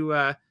seem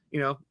to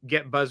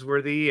get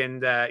buzzworthy,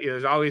 and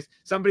there's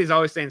somebody's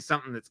always saying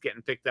something that's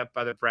getting picked up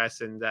by the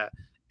press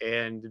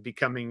and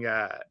becoming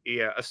a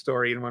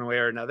story in one way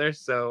or another.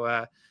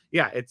 So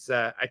it's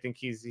I think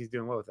he's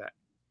doing well with that.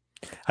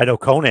 I know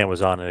Conan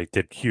was on and it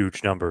did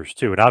huge numbers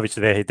too, and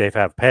obviously they've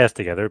had passed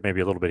together, maybe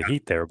a little bit of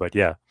heat there, but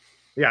yeah.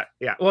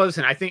 Well,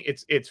 listen, I think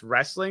it's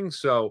wrestling,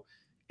 so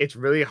it's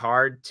really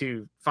hard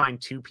to find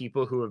two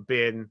people who have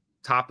been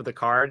top of the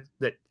card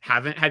that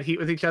haven't had heat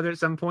with each other at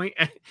some point,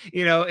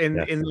 in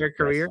their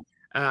career.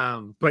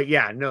 But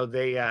yeah, no,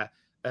 they I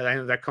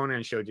know that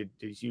Conan show did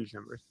huge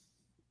numbers.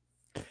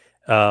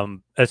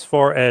 As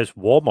far as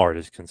Walmart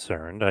is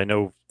concerned, I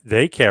know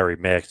they carry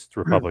Masked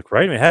Republic,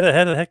 right? I mean, how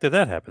the heck did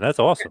that happen? That's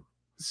awesome.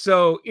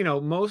 So,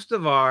 most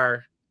of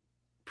our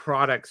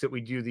products that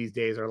we do these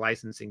days are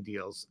licensing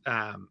deals.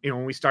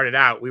 When we started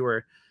out, we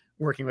were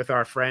working with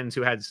our friends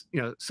who had,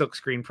 silk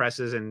screen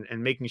presses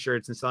and making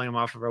shirts and selling them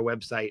off of our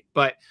website.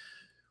 But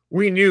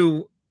we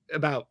knew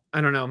about,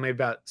 I don't know, maybe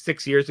about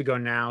 7 years ago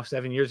now,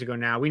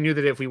 we knew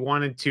that if we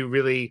wanted to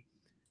really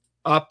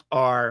up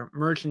our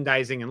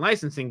merchandising and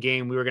licensing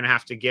game, we were going to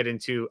have to get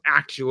into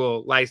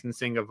actual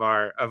licensing of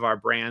our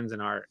brands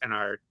and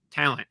our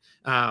talent.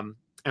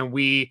 and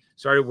we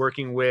started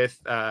working with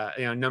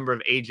a number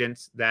of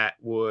agents that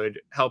would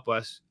help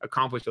us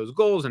accomplish those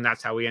goals, and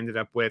that's how we ended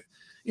up with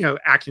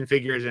action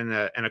figures and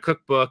a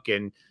cookbook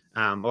and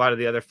a lot of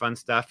the other fun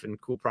stuff and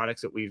cool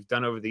products that we've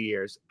done over the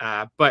years.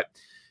 But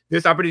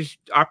this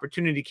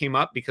opportunity came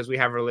up because we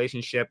have a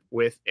relationship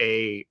with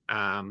a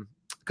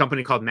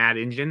company called Mad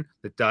Engine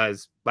that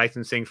does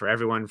licensing for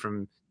everyone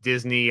from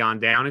Disney on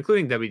down,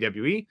 including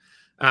WWE.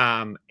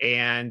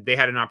 And they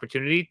had an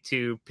opportunity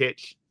to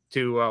pitch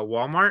to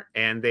Walmart,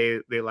 and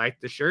they liked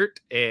the shirt,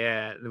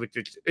 and which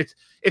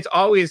it's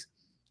always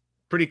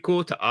pretty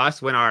cool to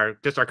us when our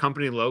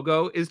company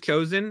logo is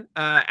chosen,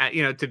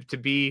 to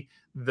be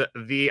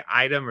the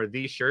item or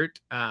the shirt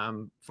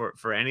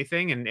for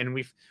anything. And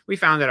we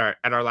found that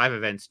at our live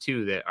events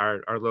too that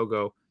our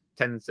logo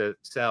tends to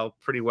sell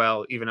pretty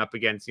well, even up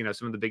against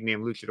some of the big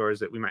name luchadors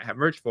that we might have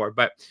merch for.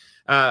 But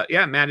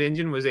Mad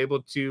Engine was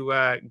able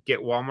to get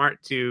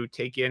Walmart to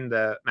take in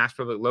the Mass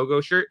Public logo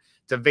shirt.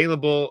 It's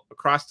available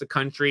across the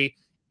country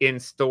in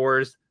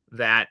stores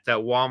that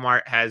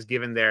Walmart has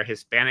given their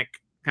Hispanic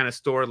kind of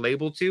store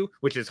label to,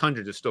 which is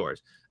hundreds of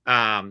stores.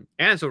 And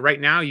so right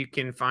now you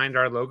can find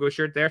our logo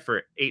shirt there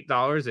for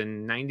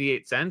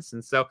 $8.98.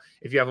 And so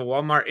if you have a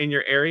Walmart in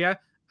your area,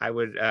 I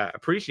would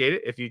appreciate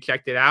it if you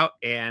checked it out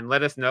and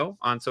let us know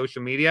on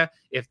social media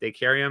if they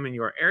carry them in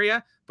your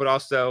area. But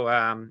also,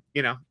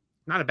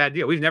 not a bad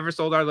deal. We've never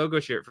sold our logo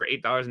shirt for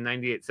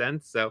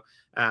 $8.98. So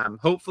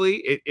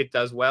hopefully it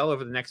does well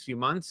over the next few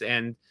months.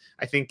 And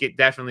I think it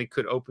definitely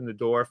could open the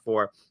door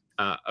for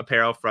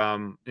apparel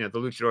from the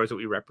luchadors that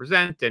we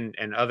represent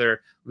and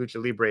other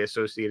lucha libre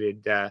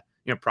associated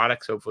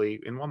products, hopefully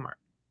in Walmart.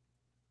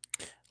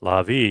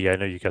 Lavie, I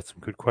know you got some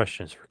good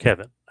questions for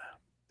Kevin.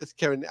 It's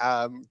Kevin.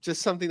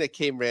 Just something that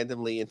came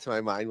randomly into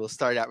my mind. We'll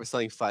start out with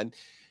something fun.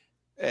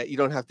 You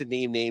don't have to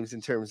name names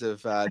in terms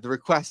of the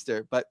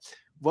requester, but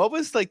what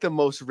was like the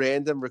most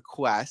random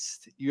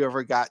request you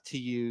ever got to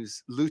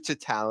use lucha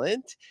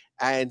talent,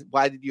 and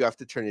why did you have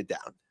to turn it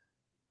down?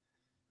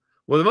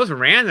 Well, the most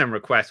random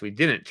request we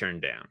didn't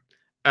turn down.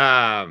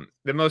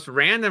 The most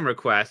random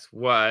request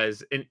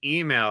was an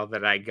email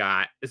that I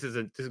got. This is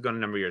going a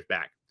number of years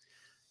back.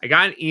 I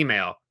got an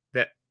email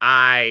that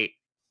I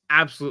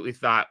absolutely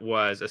thought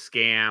was a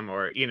scam,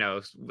 or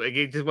like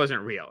it just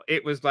wasn't real.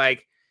 It was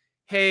like,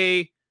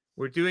 hey,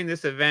 we're doing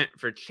this event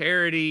for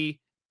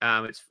charity.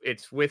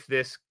 It's with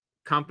this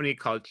company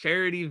called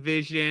Charity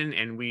Vision,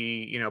 and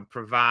we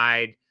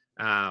provide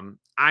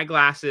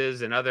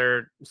eyeglasses and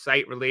other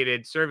sight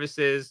related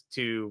services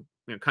to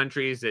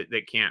countries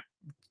that can't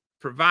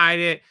provide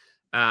it.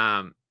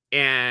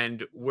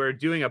 And we're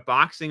doing a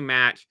boxing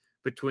match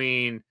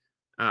between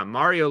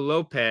Mario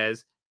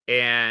Lopez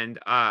and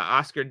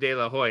Oscar De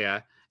La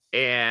Hoya.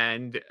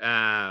 And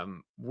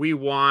we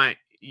want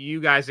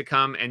you guys to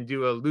come and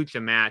do a lucha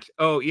match.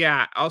 Oh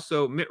yeah.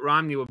 Also Mitt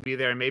Romney will be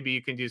there, and maybe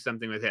you can do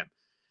something with him.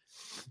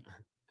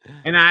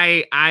 And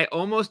I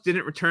almost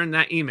didn't return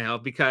that email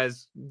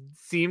because it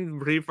seemed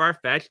pretty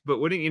far-fetched, but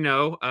wouldn't you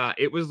know,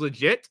 it was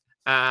legit.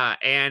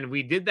 And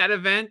we did that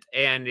event,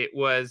 and it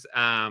was,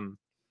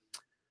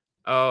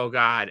 oh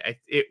God,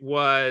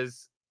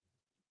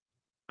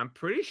 I'm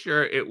pretty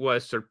sure it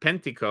was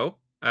Serpentico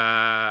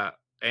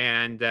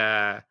and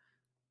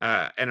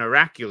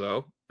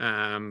Oraculo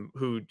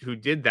who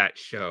did that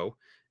show.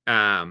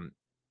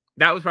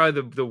 That was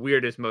probably the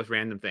weirdest, most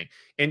random thing.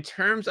 In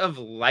terms of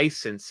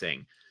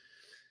licensing,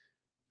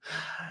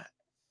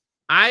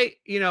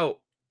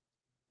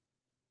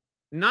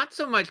 not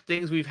so much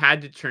things we've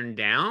had to turn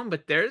down,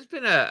 but there's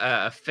been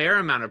a fair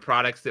amount of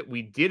products that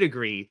we did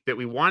agree that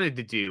we wanted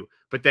to do,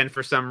 but then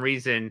for some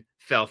reason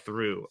fell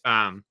through.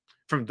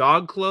 From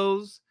dog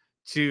clothes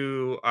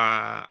to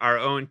our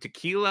own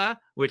tequila,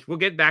 which we'll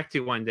get back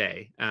to one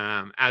day.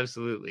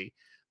 Absolutely.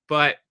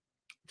 But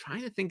I'm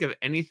trying to think of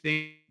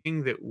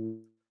anything that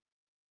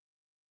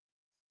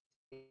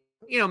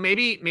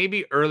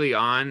maybe early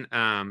on,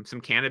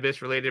 some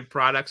cannabis related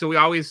products. So we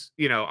always,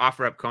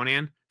 offer up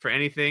Conan for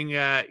anything,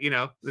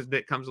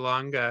 that comes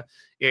along,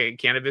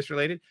 cannabis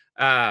related.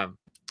 Oh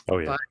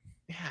yeah. But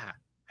yeah,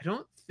 I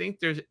don't think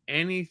there's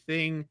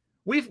anything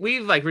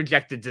we've like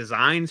rejected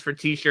designs for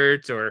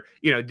t-shirts or,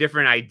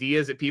 different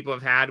ideas that people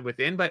have had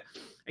within, but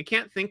I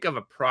can't think of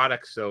a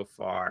product so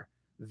far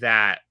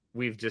that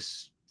we've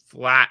just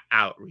flat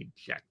out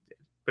rejected.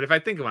 But if I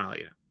think of one, I'll let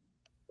you know.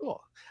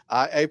 Cool.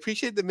 I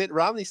appreciate the Mitt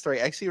Romney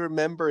story. I actually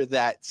remember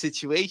that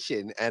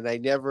situation, and I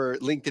never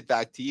linked it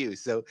back to you.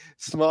 So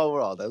small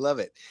world. I love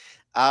it.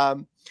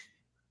 How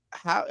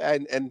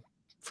and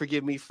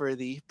forgive me for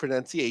the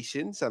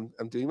pronunciations. I'm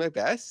doing my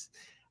best.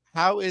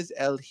 How is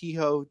El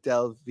Hijo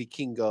del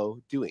Vikingo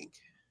doing?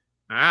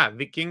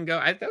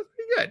 Vikingo. That was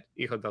pretty good.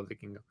 Hijo del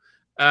Vikingo.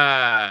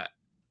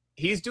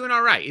 He's doing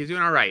all right.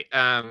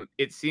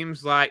 It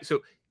seems like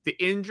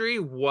the injury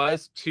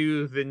was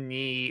to the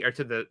knee, or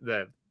to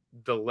the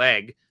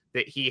leg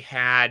that he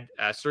had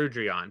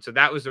surgery on. So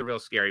that was the real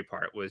scary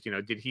part, was,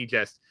 did he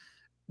just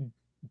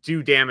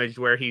do damage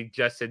where he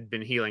just had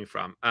been healing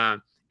from?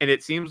 And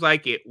it seems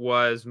like it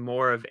was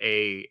more of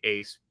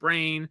a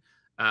sprain.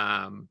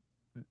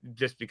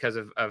 just because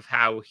of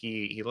how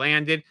he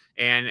landed.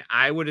 And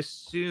I would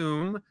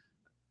assume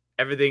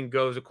everything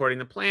goes according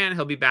to plan.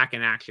 He'll be back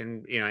in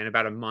action, in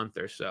about a month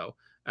or so.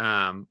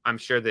 I'm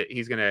sure that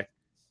he's going to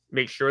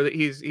make sure that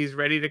he's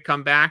ready to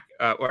come back,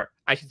 or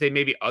I should say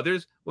maybe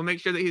others will make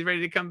sure that he's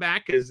ready to come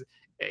back, because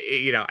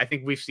I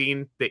think we've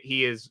seen that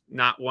he is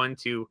not one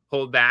to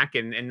hold back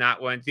and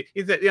not one to.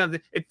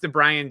 It's the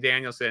Bryan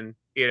Danielson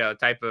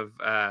type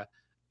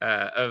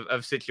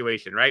of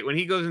situation, right? When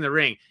he goes in the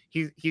ring,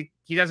 he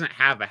doesn't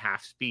have a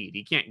half speed.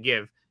 He can't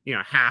give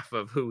half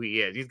of who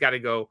he is. He's got to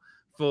go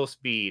full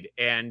speed,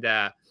 and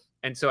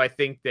so I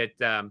think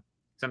that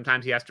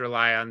sometimes he has to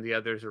rely on the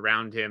others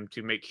around him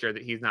to make sure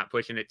that he's not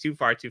pushing it too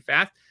far too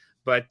fast.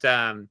 But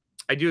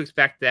I do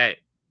expect that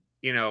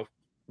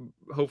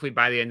hopefully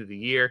by the end of the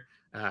year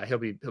he'll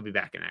be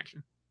back in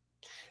action.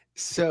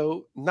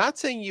 So, not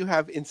saying you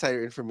have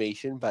insider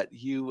information, but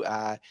you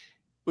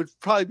would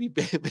probably be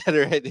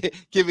better at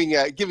giving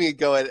a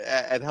go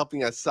at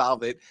helping us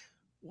solve it.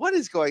 What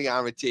is going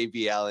on with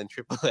JBL and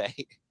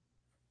AAA?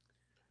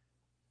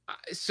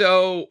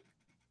 So,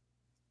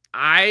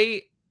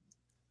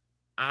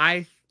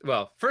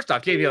 well, first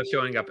off, JBL is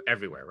showing up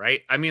everywhere,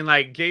 right? I mean,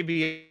 like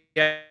JBL,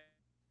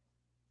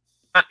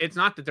 it's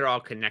not that they're all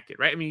connected,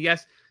 right? I mean,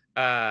 yes,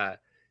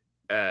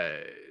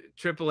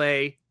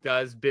 AAA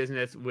does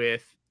business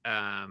with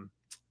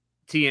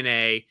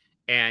TNA,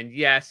 and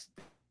yes,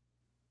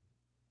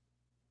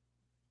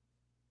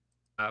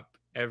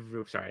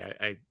 sorry,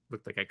 I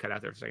looked like I cut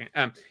out there for a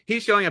second.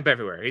 He's showing up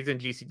everywhere. He's in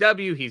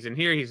GCW, he's in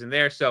here, he's in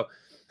there. So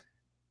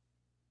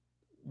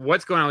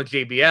what's going on with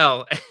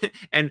JBL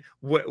and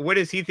what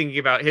is he thinking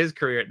about his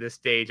career at this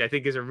stage, I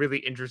think is a really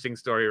interesting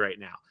story right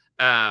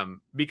now.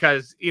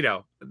 Because,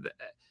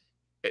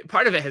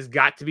 part of it has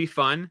got to be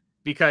fun,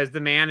 because the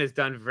man has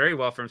done very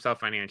well for himself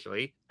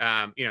financially,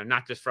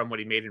 not just from what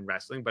he made in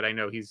wrestling, but I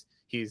know he's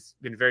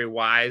been very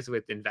wise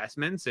with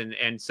investments.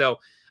 And so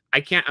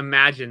I can't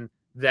imagine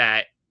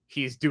that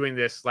he's doing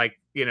this like,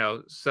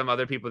 some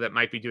other people that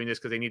might be doing this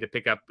because they need to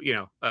pick up,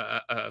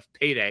 a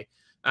payday.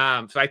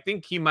 So I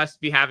think he must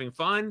be having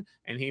fun,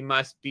 and he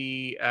must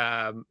be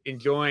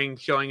enjoying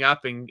showing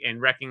up and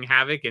wrecking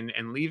havoc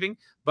and leaving.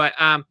 But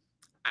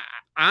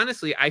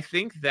honestly, I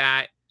think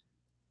that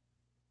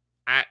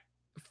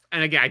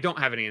and again, I don't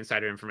have any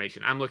insider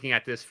information. I'm looking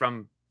at this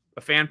from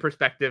a fan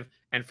perspective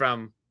and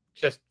from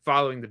just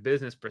following the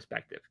business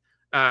perspective.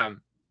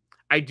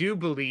 I do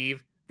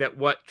believe that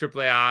what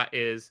AAA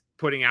is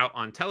putting out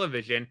on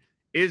television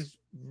is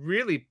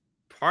really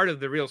part of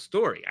the real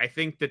story. I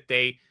think that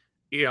they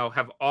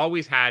have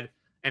always had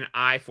an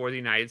eye for the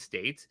United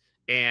States,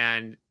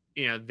 and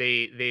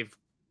they've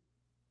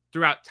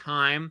throughout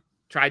time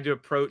tried to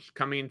approach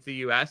coming into the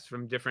U.S.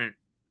 from different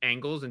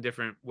angles and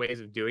different ways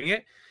of doing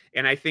it.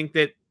 And I think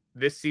that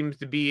this seems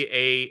to be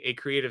a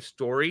creative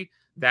story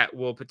that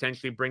will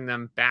potentially bring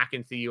them back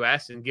into the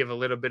U.S. and give a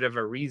little bit of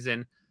a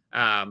reason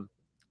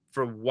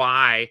for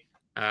why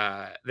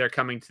they're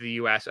coming to the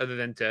U.S. other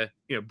than to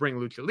bring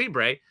lucha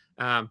libre.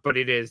 But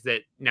it is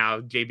that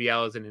now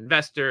JBL is an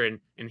investor,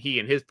 and he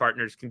and his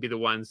partners can be the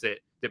ones that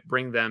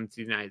bring them to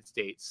the United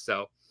States.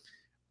 So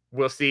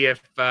we'll see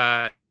if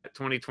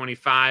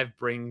 2025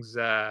 brings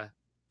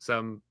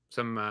some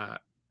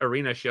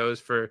arena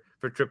shows for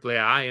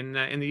AAA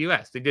in the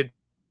U.S. They did,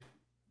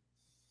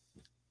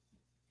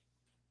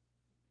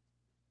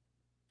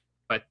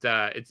 but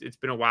it's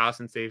been a while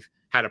since they've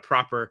had a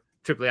proper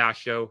AAA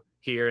show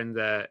here in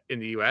the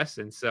U.S.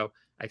 And so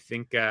I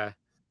think I'm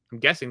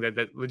guessing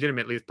that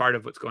legitimately is part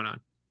of what's going on.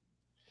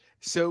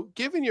 So,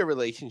 given your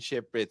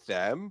relationship with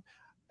them,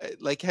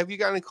 like, have you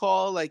gotten a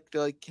call like,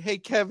 hey,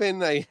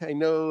 Kevin, I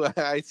know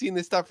I've seen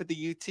this stuff at the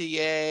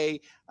UTA.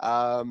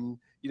 I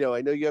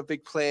know you have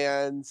big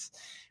plans.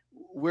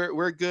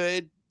 We're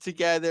good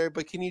together,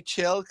 but can you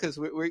chill? Because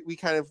we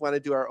kind of want to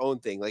do our own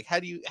thing. Like, how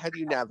do you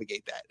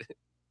navigate that?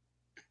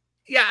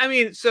 Yeah, I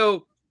mean,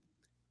 so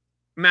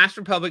Mass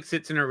Republic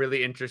sits in a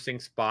really interesting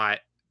spot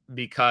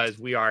because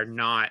we're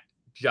not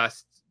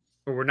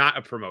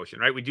a promotion,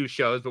 right? We do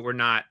shows, but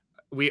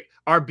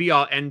our be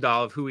all end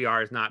all of who we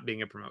are is not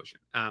being a promotion.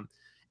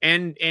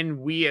 And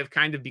we have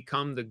kind of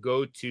become the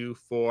go-to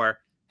for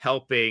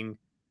helping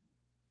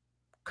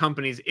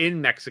companies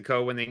in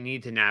Mexico when they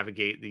need to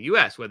navigate the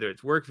US, whether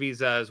it's work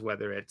visas,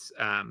 whether it's,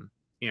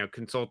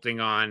 consulting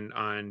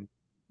on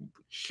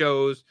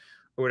shows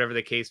or whatever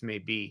the case may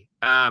be.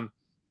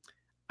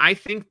 I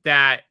think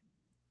that,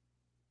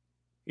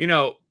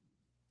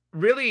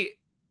 really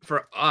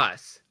for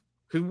us,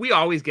 because we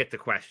always get the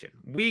question.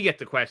 We get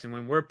the question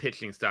when we're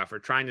pitching stuff or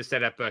trying to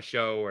set up a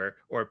show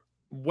or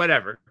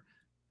whatever,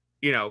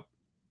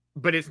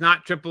 but it's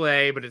not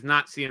AAA, but it's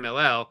not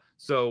CMLL.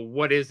 So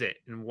what is it?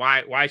 And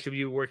why should we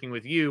be working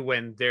with you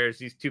when there's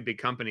these two big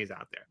companies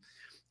out there?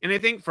 And I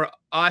think for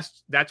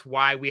us, that's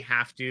why we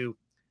have to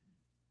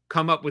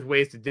come up with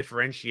ways to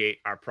differentiate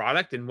our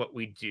product and what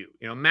we do.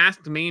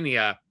 Masked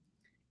Mania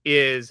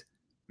is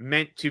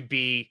meant to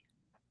be,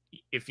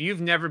 if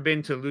you've never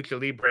been to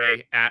Lucha Libre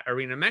at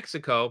Arena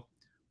Mexico,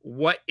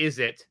 what is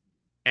it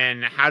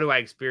and how do I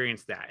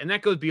experience that? And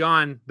that goes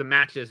beyond the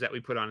matches that we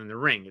put on in the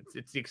ring.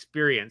 It's the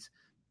experience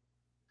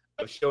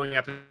of showing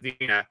up in the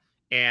arena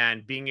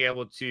and being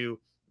able to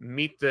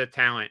meet the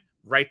talent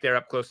right there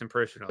up close and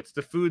personal. It's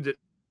the food that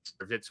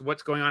served. It's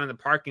what's going on in the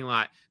parking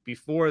lot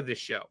before the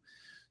show.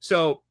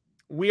 So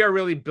we are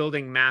really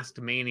building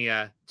Masked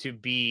Mania to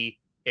be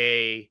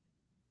a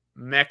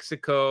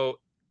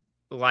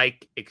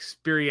Mexico-like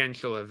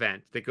experiential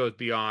event that goes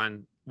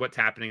beyond what's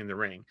happening in the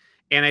ring.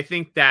 And I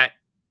think that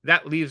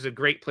that leaves a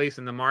great place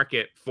in the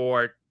market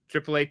for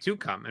AAA to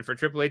come and for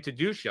AAA to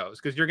do shows,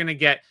 because you're going to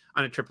get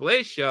on a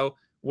AAA show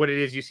what it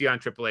is you see on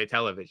AAA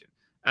television.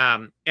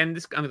 And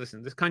this, I mean,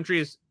 listen, this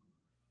country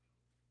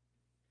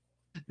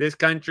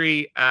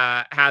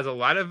has a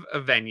lot of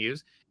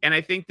venues, and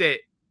I think that,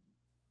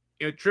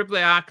 you know,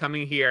 AAA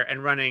coming here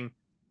and running,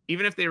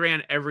 even if they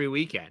ran every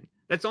weekend,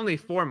 that's only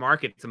 4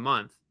 markets a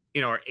month,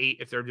 you know, or 8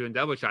 if they're doing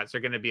double shots,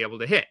 they're going to be able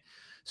to hit.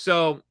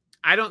 So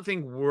I don't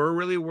think we're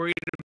really worried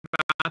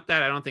about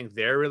that. I don't think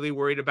they're really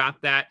worried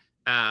about that.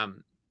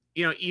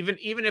 You know,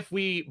 even if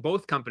we,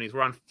 both companies,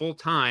 were on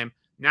full-time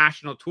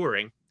national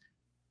touring,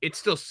 it's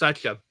still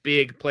such a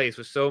big place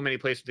with so many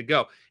places to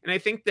go. And I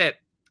think that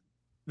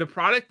the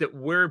product that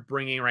we're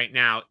bringing right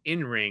now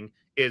in ring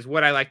is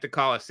what I like to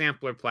call a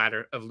sampler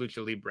platter of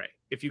lucha libre.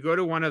 If you go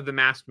to one of the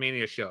Masked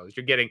Mania shows,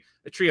 you're getting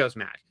a trios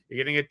match, you're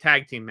getting a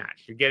tag team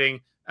match, you're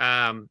getting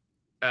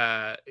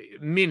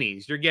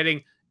minis, you're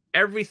getting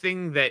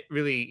everything that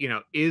really, you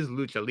know, is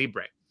lucha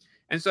libre.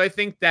 And so I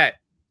think that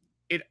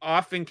it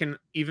often can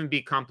even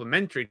be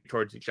complementary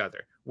towards each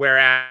other.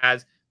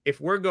 Whereas if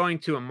we're going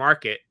to a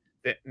market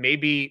that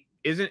maybe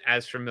isn't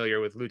as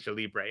familiar with lucha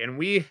libre, and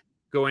we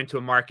go into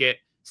a market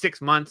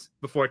 6 months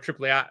before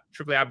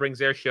AAA brings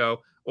their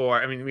show,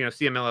 or, I mean, you know,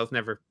 CMLL is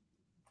never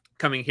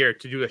coming here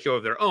to do a show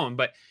of their own,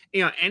 but,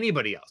 you know,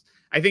 anybody else,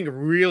 I think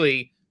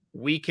really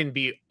we can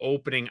be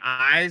opening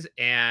eyes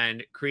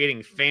and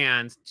creating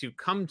fans to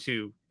come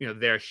to, you know,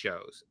 their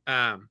shows,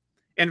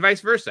 and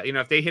vice versa. You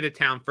know, if they hit a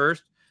town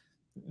first,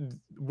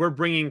 we're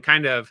bringing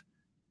kind of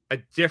a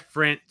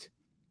different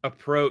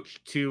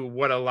approach to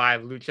what a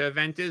live lucha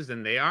event is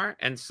than they are.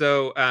 And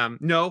so,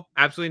 no,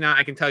 absolutely not.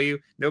 I can tell you,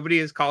 nobody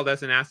has called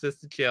us and asked us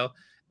to chill.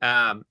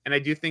 And I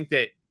do think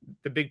that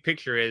the big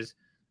picture is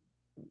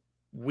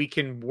we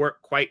can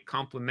work quite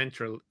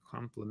complementarily.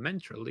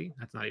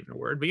 That's not even a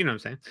word, but you know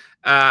what I'm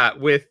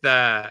saying? With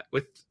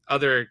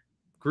other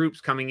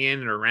groups coming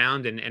in and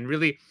around, and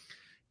really,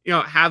 you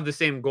know, have the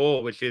same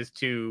goal, which is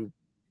to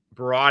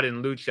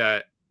broaden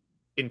lucha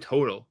in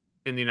total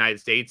in the United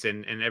States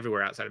and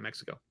everywhere outside of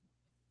Mexico.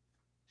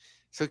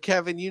 So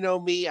Kevin, you know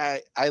me,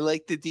 I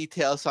like the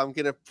details, so I'm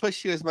going to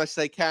push you as much as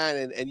I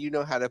can, and you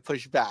know how to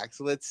push back.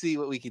 So let's see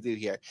what we can do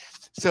here.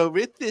 So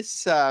with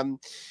this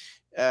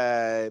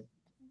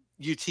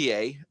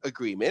UTA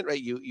agreement,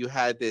 right, you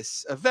had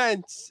this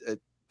event,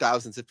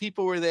 thousands of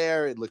people were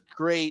there, it looked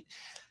great.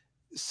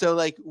 So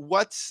like,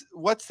 what's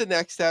the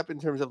next step in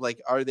terms of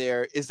like,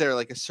 is there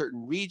like a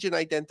certain region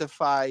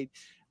identified?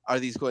 Are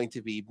these going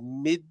to be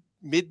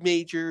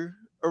mid-major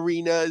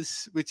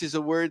arenas, which is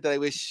a word that I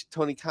wish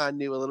Tony Khan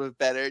knew a little bit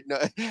better? No,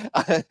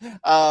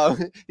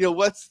 you know,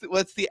 what's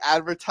the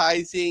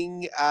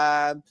advertising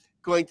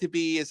going to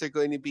be? Is there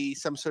going to be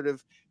some sort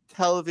of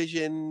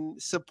television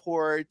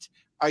support?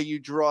 Are you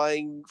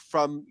drawing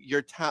from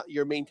your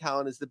main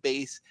talent as the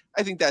base?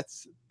 I think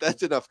that's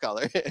enough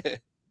color.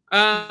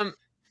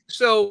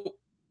 So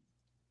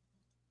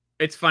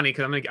it's funny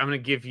because I'm gonna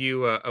give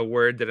you a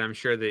word that I'm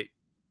sure that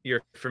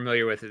you're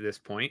familiar with at this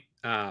point.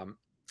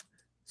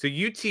 So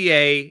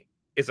UTA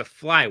is a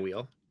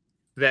flywheel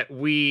that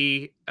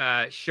we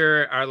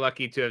sure are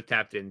lucky to have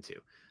tapped into.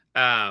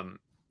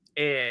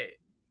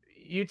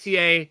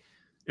 UTA,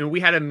 and we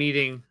had a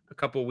meeting a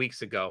couple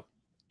weeks ago,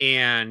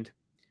 and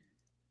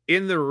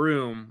in the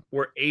room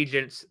were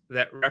agents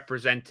that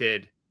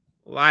represented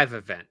live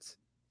events,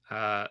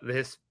 the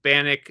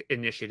Hispanic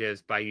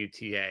initiatives by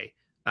UTA,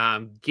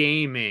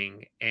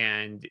 gaming,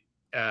 and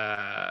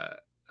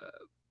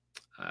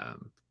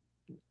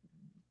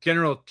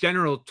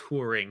general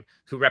touring,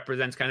 who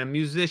represents kind of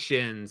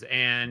musicians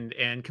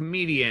and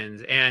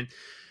comedians. And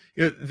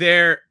you know,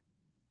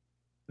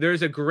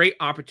 there's a great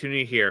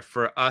opportunity here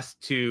for us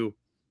to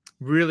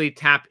really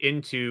tap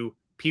into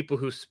people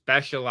who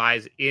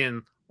specialize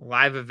in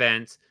live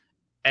events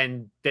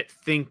and that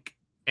think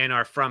and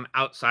are from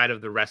outside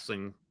of the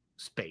wrestling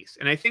space.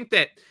 And I think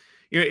that,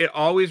 you know, it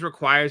always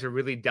requires a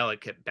really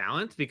delicate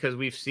balance, because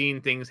we've seen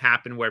things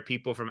happen where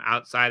people from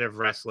outside of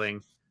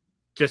wrestling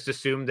just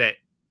assume that,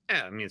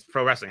 I mean, it's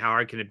pro wrestling. How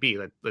hard can it be?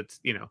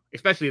 Let's, you know,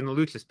 especially in the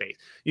lucha space,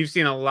 you've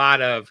seen a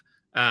lot of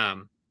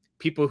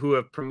people who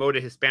have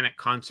promoted Hispanic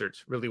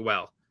concerts really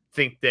well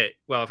think that,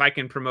 well, if I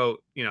can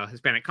promote, you know,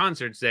 Hispanic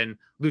concerts, then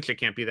lucha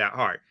can't be that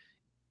hard.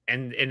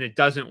 And it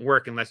doesn't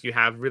work unless you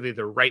have really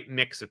the right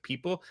mix of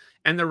people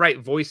and the right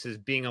voices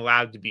being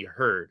allowed to be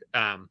heard.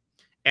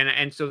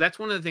 And so that's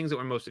one of the things that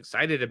we're most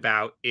excited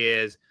about,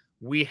 is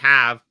we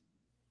have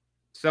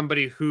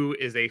somebody who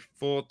is a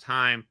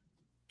full-time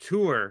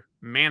tour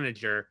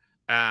manager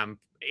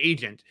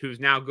agent who's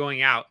now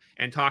going out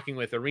and talking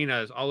with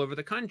arenas all over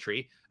the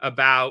country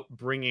about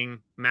bringing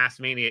Mass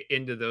Mania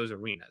into those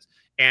arenas.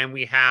 And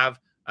we have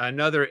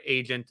another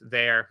agent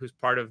there who's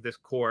part of this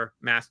core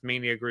Mass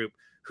Mania group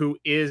who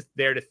is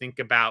there to think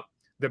about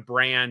the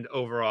brand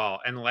overall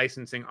and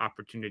licensing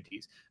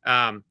opportunities.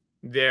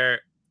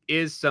 There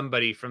is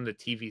somebody from the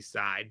TV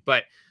side,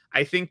 but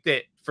I think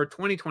that for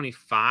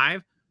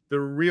 2025, the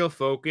real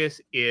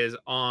focus is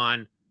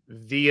on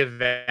the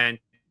event.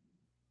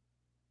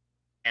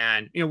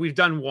 And, you know, we've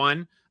done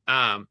one.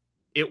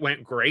 It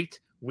went great.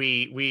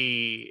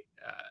 The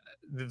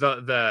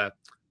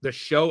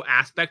show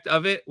aspect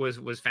of it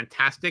was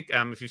fantastic.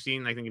 If you've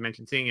seen, I think you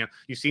mentioned seeing, you know,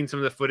 you've seen some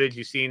of the footage,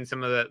 you've seen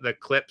some of the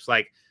clips,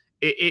 like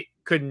it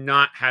could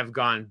not have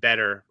gone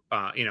better,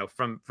 you know,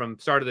 from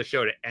start of the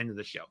show to end of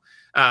the show.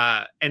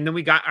 And then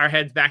we got our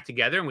heads back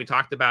together and we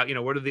talked about, you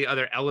know, what are the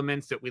other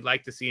elements that we'd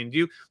like to see and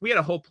do. We had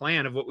a whole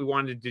plan of what we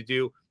wanted to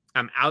do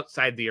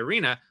outside the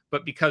arena,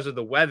 but because of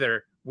the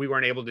weather, we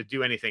weren't able to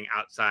do anything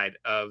outside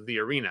of the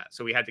arena.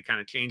 So we had to kind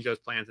of change those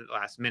plans at the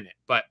last minute.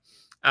 But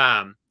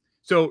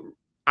so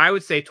I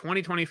would say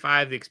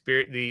 2025, the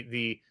experience,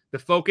 the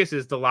focus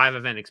is the live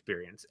event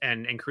experience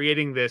and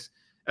creating this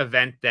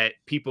event that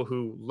people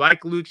who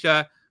like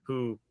lucha,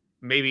 who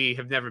maybe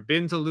have never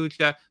been to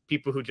lucha,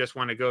 people who just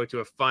want to go to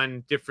a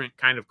fun, different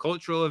kind of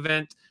cultural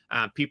event,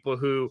 people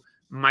who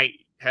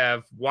might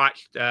have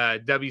watched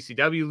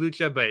WCW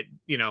lucha, but,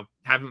 you know,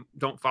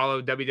 don't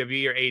follow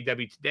WWE or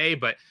AEW today,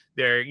 but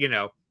they're, you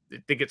know,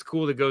 think it's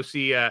cool to go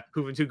see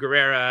Juventud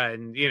Guerrera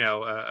and, you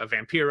know, a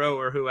Vampiro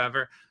or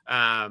whoever.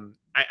 I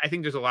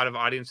think there's a lot of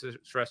audiences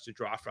for us to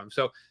draw from.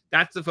 So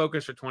that's the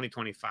focus for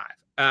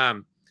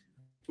 2025.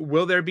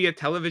 Will there be a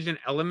television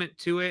element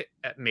to it?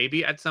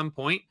 Maybe at some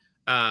point.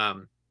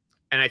 And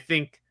I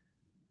think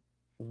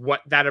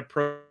what that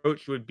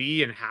approach would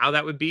be and how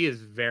that would be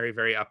is very,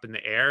 very up in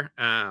the air.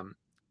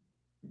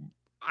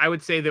 I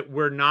would say that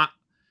we're not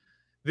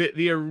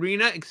the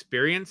arena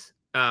experience.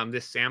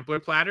 This sampler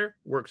platter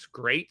works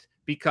great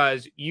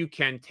because you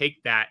can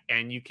take that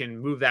and you can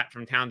move that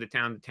from town to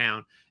town to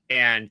town.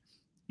 And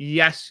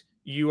yes,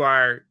 you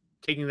are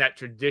taking that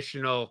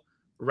traditional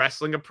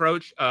wrestling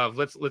approach of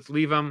let's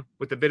leave them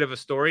with a bit of a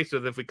story so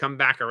that if we come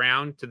back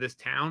around to this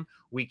town,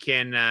 we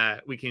can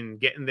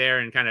get in there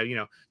and kind of, you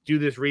know, do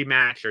this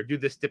rematch or do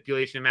this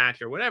stipulation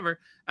match or whatever.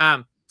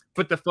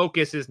 But the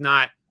focus is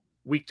not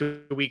week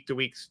to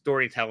week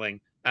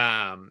storytelling.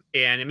 And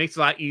it makes it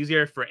a lot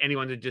easier for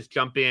anyone to just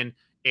jump in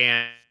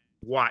and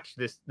watch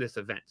this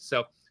event.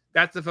 So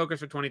that's the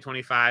focus for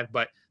 2025.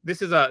 But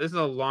this is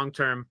a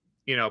long-term,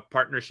 you know,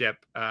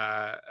 partnership,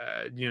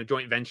 you know,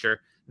 joint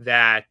venture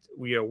that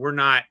we're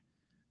not.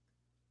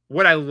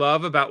 What I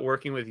love about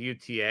working with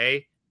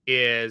UTA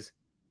is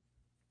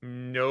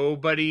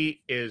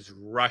nobody is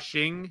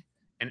rushing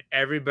and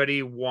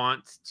everybody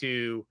wants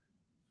to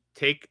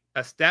take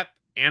a step,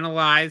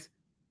 analyze,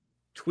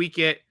 tweak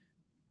it,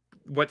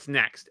 what's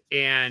next,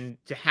 and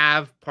to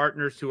have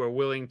partners who are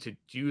willing to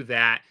do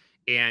that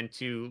and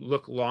to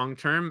look long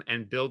term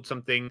and build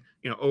something,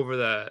 you know, over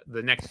the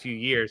next few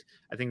years.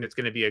 I think that's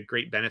going to be a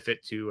great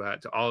benefit to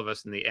all of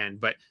us in the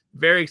end. But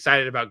very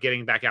excited about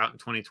getting back out in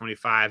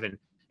 2025 and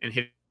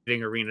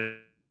hitting arena.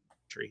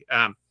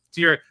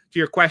 To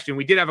your question,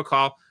 we did have a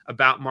call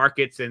about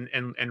markets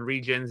and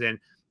regions, and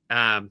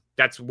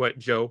that's what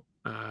Joe,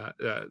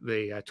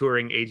 the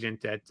touring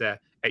agent at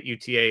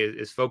UTA,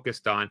 is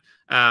focused on.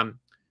 And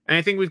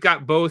I think we've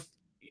got both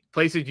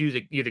places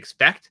you'd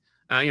expect,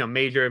 you know,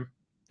 major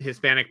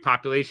Hispanic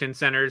population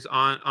centers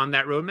on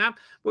that roadmap.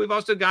 But we've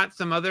also got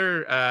some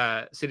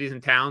other cities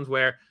and towns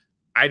where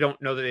I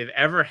don't know that they've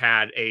ever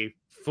had a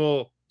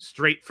full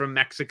straight from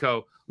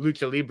Mexico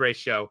lucha libre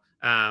show.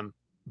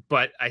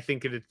 But I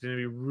think it's going to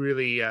be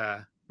really,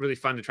 really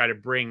fun to try to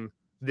bring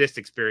this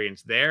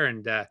experience there.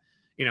 And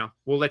you know,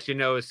 we'll let you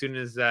know as soon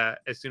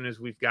as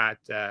we've got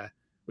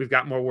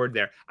more word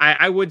there.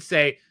 I would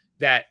say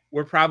that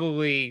we're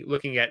probably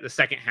looking at the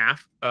second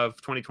half of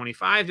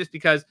 2025, just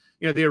because,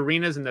 you know, the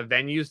arenas and the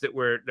venues that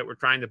we're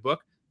trying to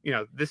book, you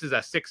know, this is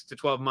a 6 to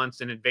 12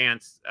 months in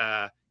advance,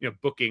 you know,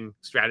 booking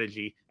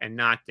strategy, and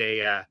not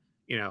a,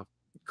 you know,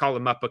 call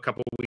them up a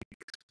couple of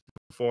weeks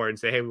before and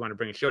say, hey, we want to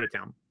bring a show to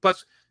town.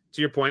 Plus,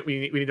 to your point,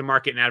 we need to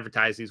market and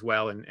advertise these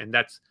well. And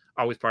that's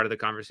always part of the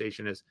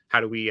conversation is how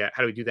do we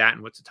do that?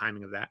 And what's the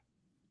timing of that?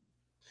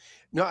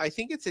 No, I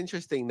think it's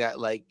interesting that,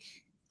 like,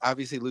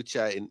 obviously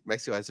lucha in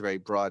Mexico has a very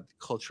broad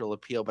cultural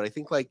appeal, but I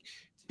think, like,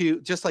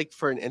 just like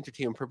for an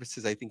entertainment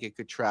purposes, I think it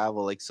could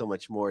travel like so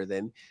much more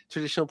than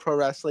traditional pro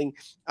wrestling.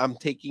 I'm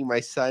taking my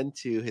son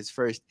to his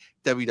first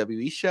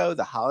WWE show,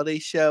 the holiday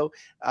show.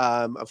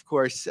 Of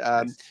course,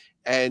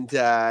 and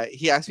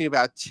he asked me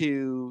about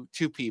two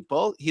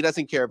people. He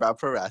doesn't care about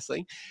pro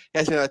wrestling. He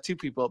asked me about two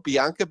people: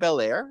 Bianca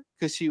Belair,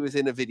 because she was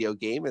in a video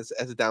game as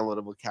a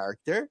downloadable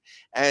character,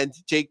 and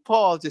Jake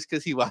Paul, just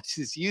because he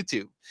watches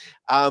YouTube.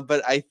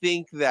 But I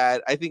think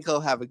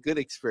he'll have a good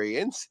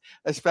experience,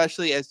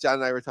 especially as John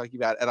and I were talking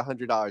about at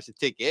 $100 a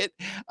ticket,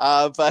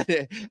 but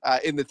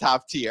in the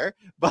top tier.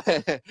 But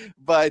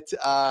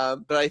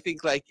I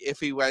think like if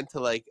he went to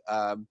like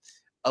a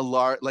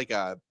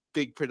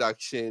big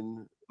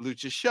production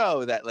lucha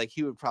show, that like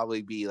he would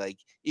probably be like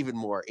even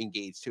more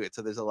engaged to it.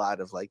 So there's a lot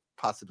of like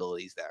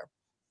possibilities there.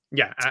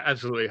 Yeah,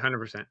 absolutely,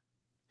 100%.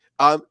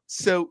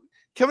 So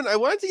Kevin, I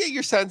wanted to get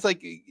your sense.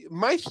 Like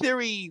my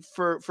theory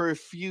for a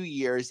few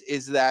years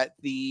is that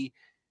the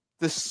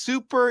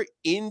super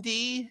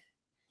indie,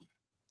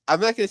 I'm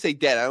not going to say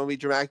dead, I don't want to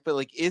be dramatic, but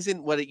like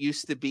isn't what it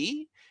used to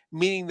be.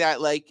 Meaning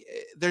that like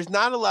there's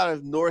not a lot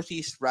of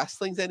Northeast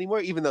wrestlings anymore,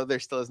 even though there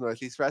still is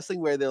Northeast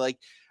wrestling, where they're like,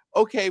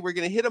 okay, we're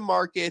going to hit a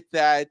market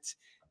that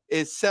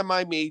is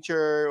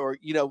semi-major, or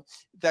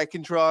that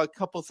can draw a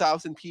couple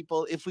thousand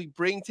people. If we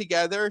bring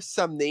together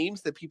some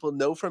names that people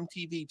know from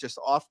TV, just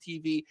off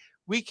TV,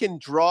 we can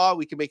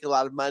make a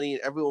lot of money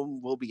and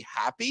everyone will be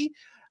happy.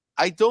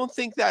 I don't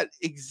think that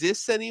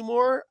exists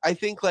anymore. I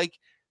think like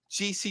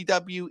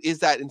GCW is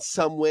that in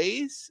some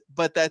ways,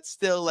 but that's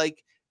still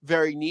like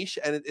very niche,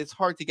 and it's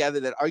hard to gather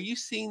that. Are you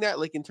seeing that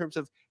like in terms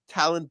of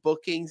talent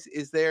bookings?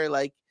 Is there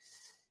like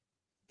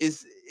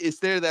is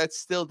there that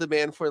still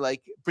demand for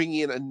like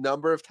bringing in a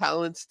number of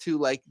talents to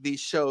like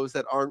these shows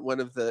that aren't one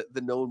of the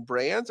known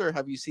brands, or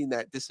have you seen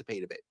that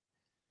dissipate a bit?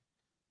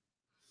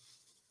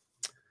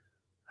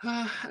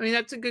 I mean,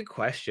 that's a good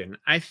question.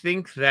 I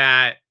think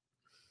that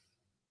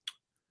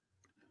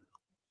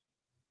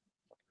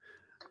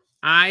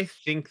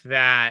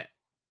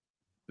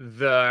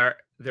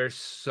there's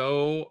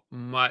so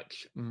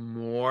much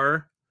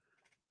more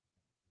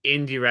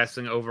indie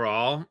wrestling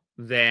overall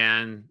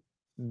than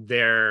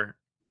there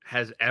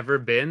has ever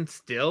been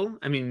still.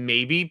 I mean,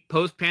 maybe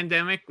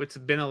post-pandemic, which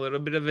has been a little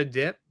bit of a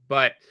dip,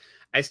 but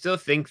I still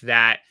think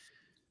that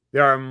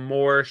there are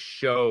more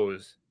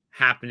shows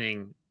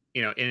happening,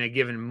 in a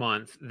given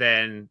month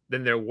than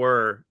there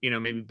were,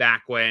 maybe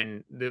back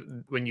when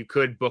you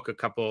could book a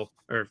couple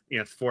or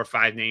 4 or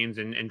 5 names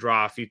and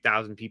draw a few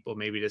thousand people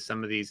maybe to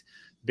some of these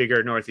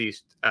bigger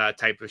Northeast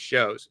type of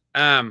shows.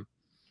 I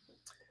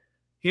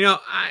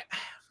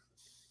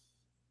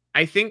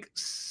think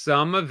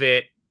some of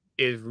it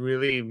is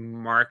really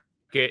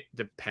market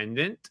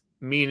dependent,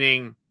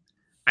 meaning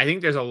I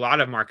think there's a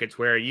lot of markets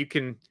where you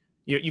can't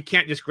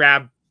just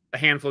grab a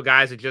handful of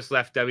guys that just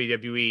left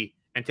WWE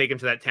and take them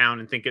to that town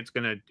and think it's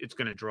gonna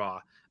draw.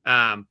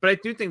 But I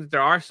do think that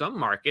there are some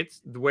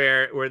markets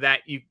where that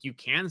you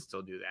can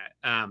still do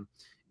that,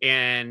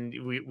 and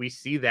we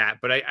see that.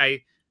 But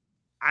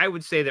I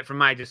would say that from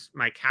my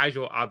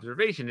casual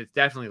observation, it's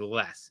definitely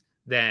less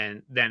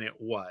than it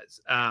was.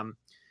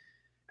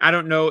 I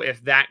don't know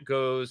if that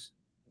goes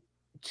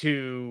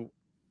to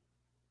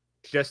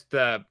just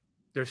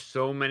there's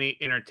so many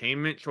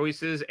entertainment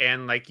choices,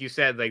 and like you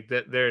said, like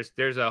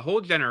there's a whole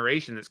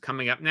generation that's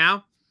coming up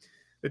now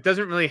that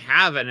doesn't really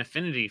have an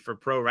affinity for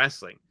pro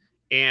wrestling,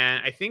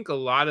 and I think a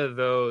lot of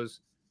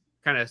those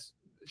kind of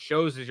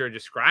shows as you're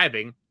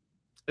describing,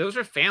 those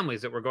are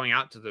families that were going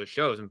out to those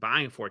shows and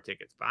buying 4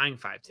 tickets, buying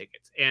 5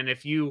 tickets, and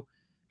if you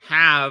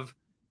have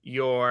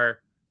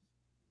your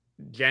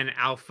Gen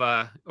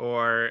Alpha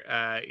or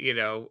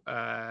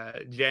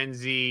Gen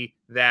Z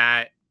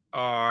that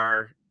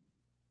are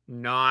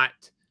not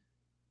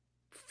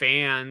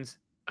fans,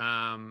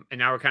 and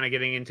now we're kind of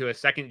getting into a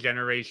second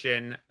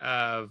generation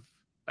of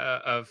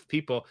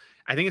people.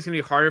 I think it's gonna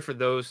be harder for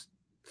those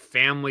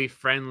family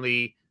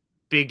friendly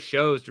big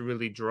shows to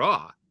really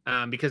draw,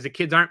 because the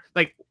kids aren't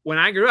like, when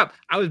I grew up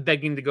I was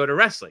begging to go to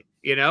wrestling,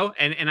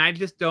 and I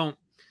just don't.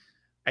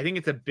 I think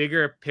it's a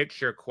bigger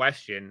picture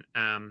question,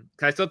 because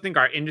I still think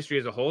our industry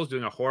as a whole is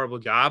doing a horrible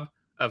job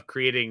of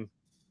creating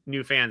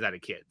new fans out of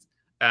kids.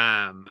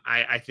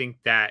 I think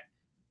that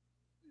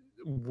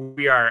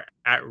we are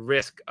at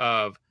risk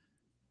of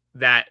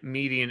that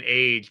median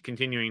age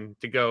continuing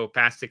to go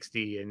past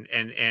 60,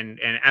 and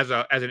as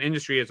an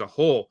industry as a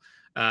whole,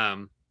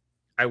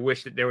 I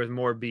wish that there was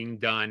more being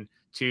done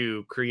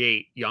to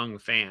create young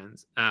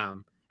fans,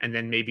 and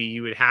then maybe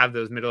you would have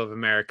those middle of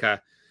America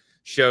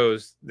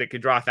shows that could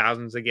draw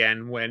thousands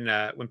again when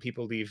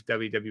people leave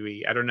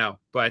WWE. I don't know,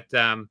 but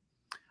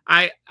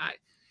I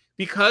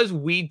because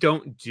we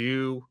don't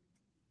do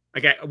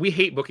we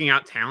hate booking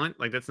out talent.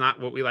 Like that's not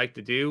what we like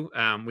to do.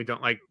 We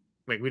don't like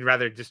we'd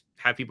rather just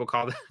have people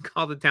call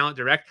the talent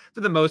direct for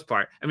the most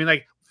part. I mean,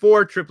 like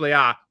for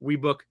AAA, we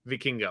book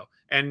Vikingo,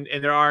 and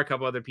there are a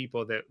couple other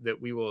people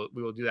that we will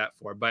do that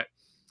for, but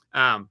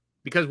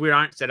because we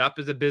aren't set up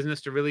as a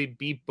business to really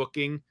be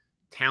booking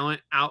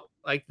talent out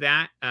like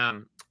that,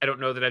 I don't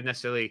know that I've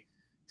necessarily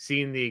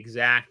seen the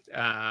exact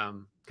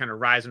kind of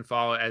rise and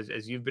fall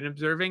as you've been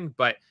observing,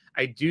 but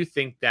I do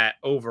think that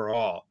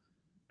overall,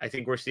 I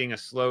think we're seeing a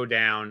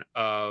slowdown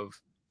of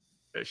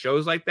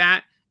shows like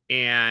that,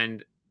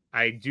 and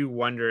I do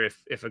wonder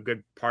if a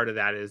good part of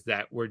that is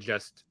that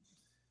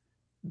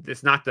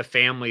it's not the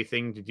family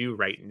thing to do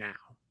right now.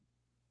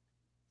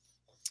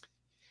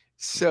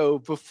 So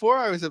before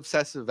I was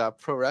obsessive about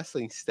pro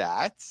wrestling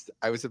stats,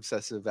 I was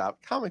obsessive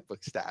about comic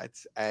book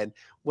stats. And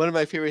one of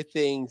my favorite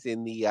things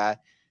in the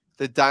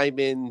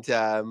Diamond,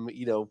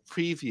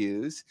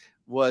 previews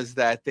was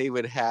that they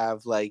would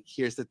have like,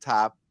 here's the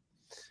top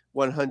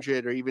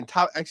 100 or even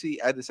top,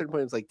 actually at a certain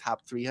point it was like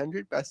top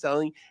 300 best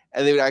selling,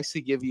 and they would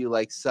actually give you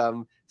like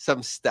some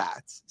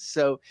stats.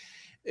 So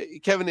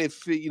Kevin,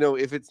 if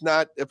it's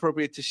not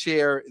appropriate to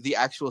share the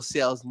actual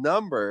sales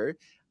number,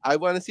 I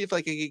want to see if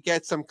like I could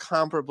get some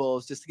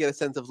comparables just to get a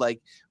sense of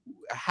like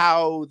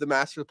how the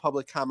Master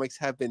Republic comics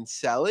have been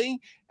selling,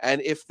 and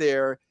if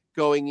they're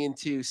going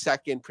into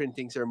second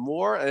printings or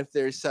more, and if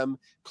there's some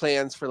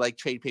plans for like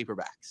trade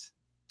paperbacks.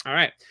 All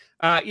right.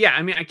 Yeah,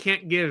 I mean, I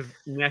can't give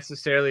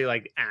necessarily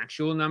like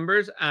actual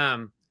numbers.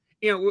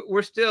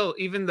 We're still,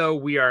 even though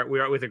we are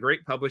with a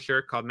great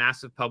publisher called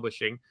Massive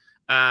Publishing,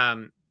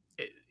 when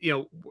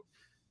you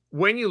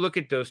look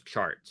at those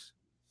charts,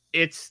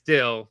 it's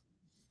still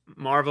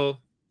Marvel,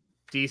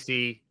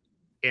 DC,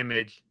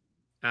 Image,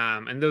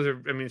 and those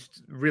are, I mean,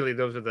 really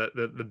those are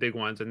the big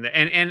ones.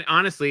 And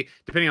honestly,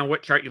 depending on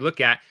what chart you look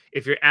at,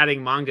 if you're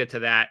adding manga to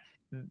that,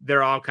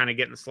 they're all kind of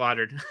getting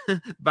slaughtered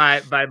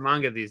by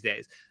manga these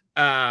days.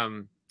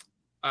 So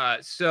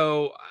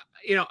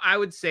I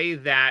would say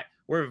that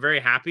we're very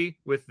happy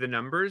with the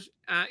numbers.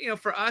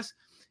 For us,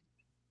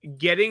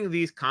 getting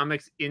these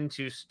comics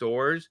into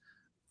stores,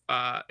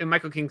 and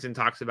Michael Kingston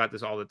talks about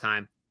this all the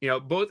time,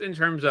 both in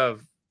terms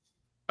of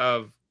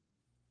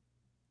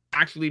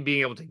actually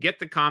being able to get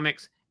the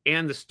comics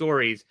and the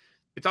stories.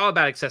 It's all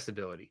about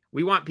accessibility.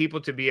 We want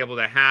people to be able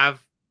to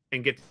have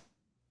and get.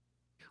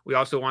 We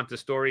also want the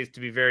stories to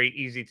be very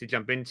easy to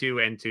jump into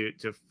and to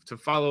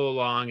follow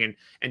along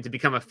and to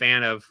become a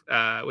fan of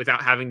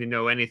without having to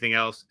know anything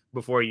else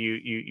before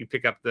you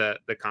pick up the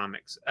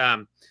comics.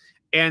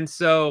 And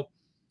so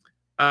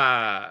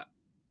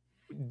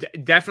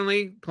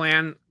definitely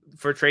plan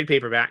for trade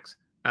paperbacks.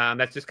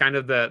 That's just kind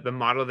of the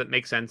model that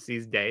makes sense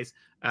these days.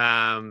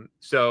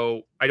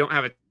 So I don't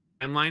have a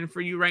timeline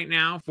for you right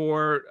now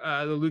for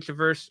the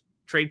Luchaverse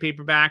trade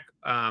paperback.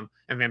 And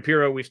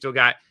Vampiro, we've still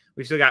got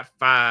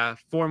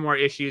 4 more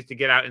issues to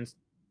get out and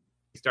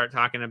start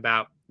talking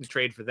about the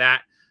trade for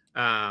that.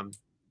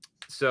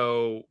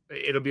 So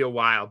it'll be a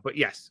while, but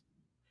yes,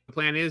 the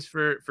plan is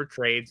for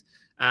trades.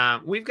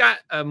 We've got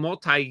a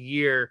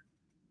multi-year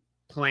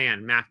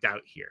plan mapped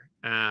out here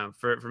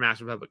for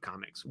Master Republic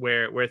Comics,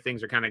 where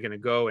things are kind of going to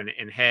go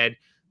and head,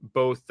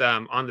 both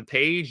on the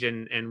page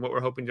and what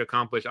we're hoping to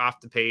accomplish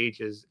off the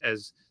page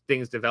as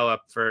things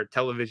develop for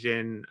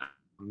television,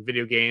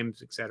 video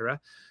games, etc.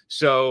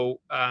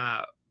 So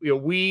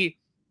we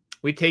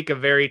take a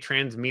very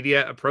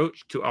transmedia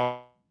approach to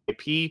all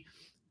IP,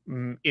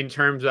 in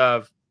terms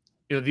of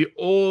the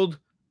old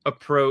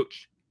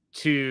approach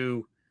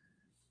to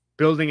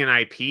building an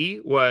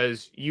IP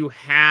was you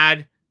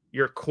had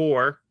your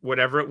core,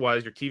 whatever it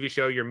was, your TV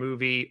show, your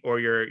movie,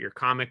 or your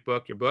comic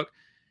book, your book,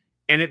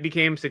 and it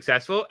became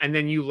successful, and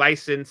then you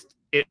licensed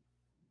it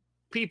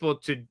people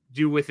to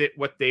do with it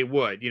what they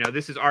would.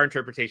 This is our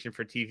interpretation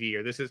for TV,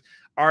 or this is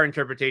our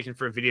interpretation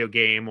for a video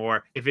game,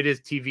 or if it is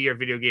TV or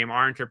video game,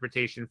 our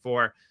interpretation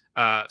for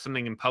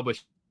something in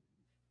published.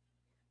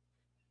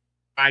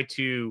 Try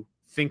to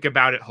think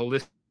about it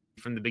holistically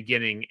from the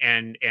beginning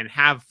and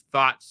have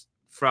thoughts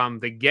from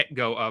the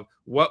get-go of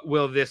what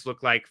will this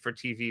look like for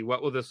TV,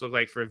 what will this look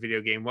like for a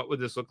video game, what would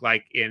this look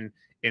like in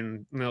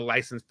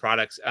licensed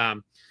products.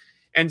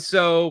 And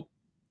so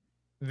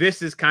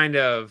this is kind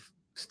of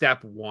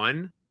step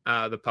one,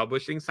 the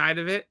publishing side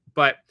of it.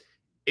 But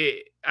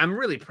I'm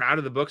really proud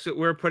of the books that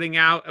we're putting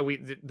out.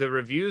 The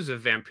reviews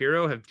of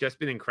Vampiro have just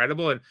been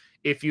incredible. And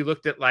if you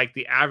looked at like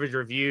the average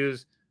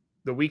reviews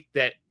the week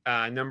that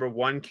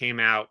 #1 came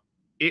out,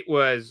 it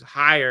was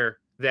higher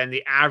than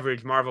the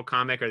average Marvel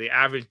comic or the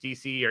average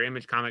DC or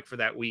Image comic for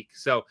that week.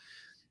 So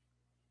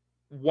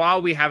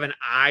while we have an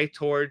eye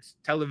towards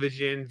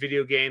television,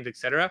 video games,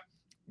 etc.,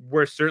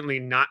 we're certainly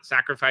not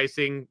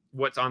sacrificing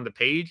what's on the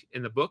page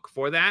in the book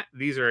for that.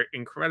 These are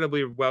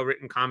incredibly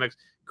well-written comics,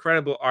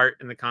 incredible art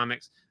in the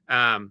comics.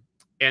 And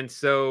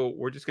so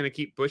we're just going to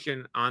keep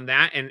pushing on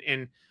that.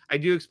 And I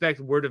do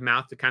expect word of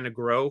mouth to kind of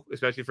grow,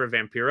 especially for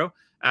Vampiro.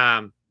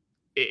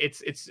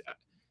 It's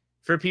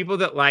for people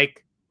that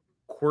like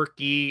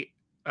quirky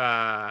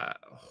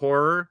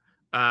horror,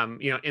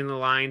 in the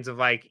lines of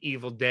like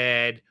Evil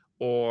Dead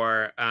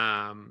or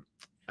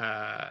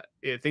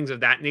things of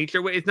that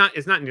nature. It's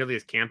not nearly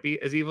as campy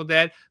as Evil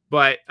Dead,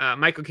 but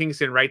Michael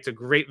Kingston writes a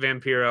great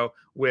Vampiro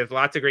with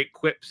lots of great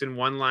quips and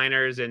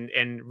one-liners,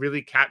 and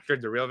really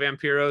captured the real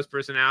Vampiro's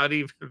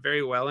personality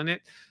very well in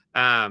it.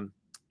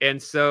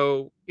 And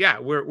so yeah,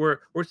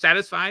 we're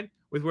satisfied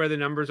with where the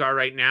numbers are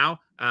right now.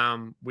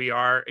 We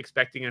are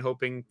expecting and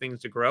hoping things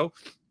to grow,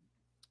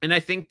 and I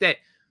think that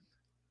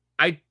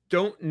I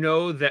don't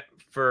know that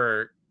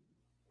for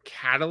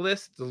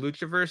Catalyst, the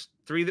Luchaverse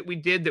 3 that we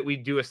did, that we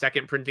do a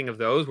second printing of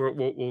those.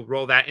 We'll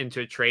roll that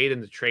into a trade,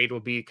 and the trade will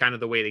be kind of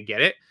the way to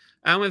get it.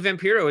 With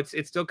Vampiro,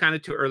 it's still kind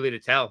of too early to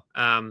tell.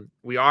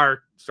 We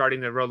are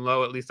starting to run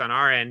low, at least on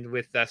our end,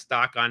 with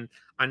stock on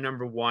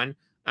number 1.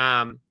 But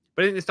I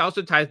think this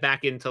also ties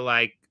back into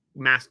like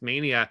Masked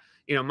Mania.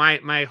 You know,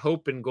 my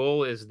hope and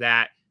goal is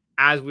that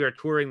as we are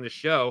touring the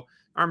show,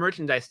 our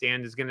merchandise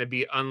stand is going to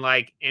be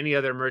unlike any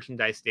other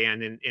merchandise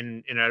stand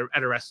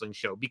at a wrestling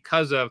show,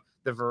 because of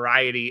the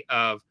variety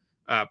of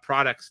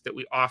products that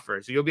we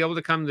offer. So you'll be able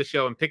to come to the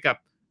show and pick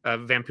up a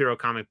Vampiro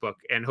comic book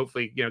and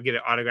hopefully, you know, get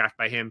it autographed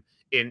by him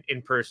in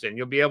person.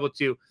 You'll be able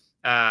to,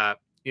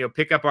 you know,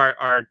 pick up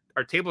our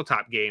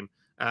tabletop game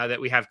that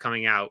we have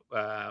coming out,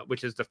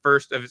 which is the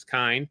first of its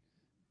kind.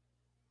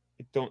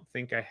 I don't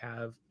think I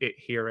have it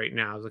here right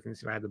now. I was looking to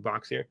see if I had the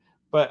box here,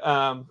 but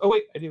oh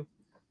wait, I do.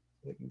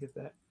 I can get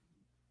that.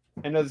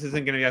 I know this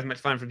isn't going to be as much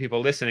fun for people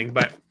listening,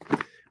 but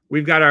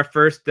we've got our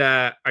first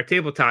our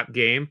tabletop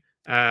game.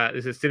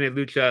 This is Cine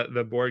Lucha,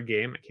 the board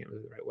game. I can't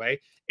move it the right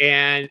way,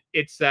 and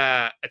it's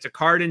a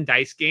card and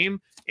dice game,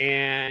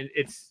 and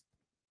it's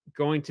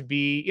going to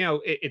be, you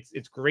know,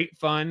 it's great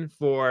fun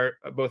for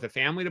both a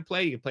family to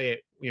play. You can play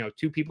it, you know,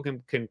 2 people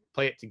can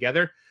play it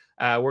together,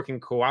 working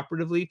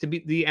cooperatively to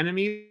beat the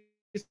enemies.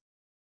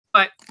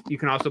 But you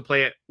can also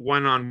play it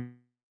one-on,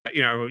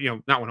 you know,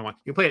 not one-on-one.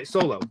 You can play it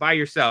solo by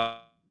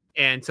yourself.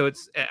 And so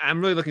I'm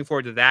really looking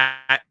forward to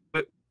that.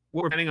 But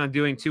what we're planning on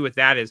doing too with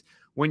that is,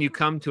 when you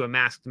come to a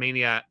Masked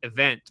Mania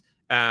event,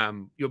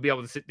 you'll be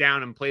able to sit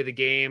down and play the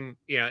game,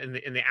 you know,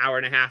 in the hour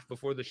and a half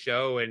before the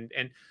show. And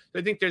so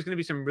I think there's going to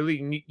be some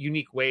really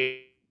unique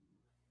ways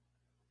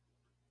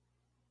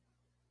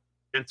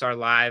to our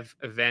live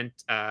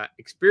event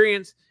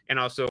experience, and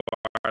also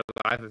our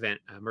live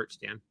event merch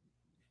stand.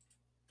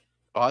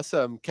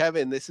 Awesome,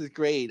 Kevin. This is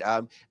great.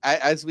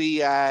 As we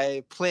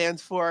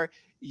planned for,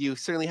 you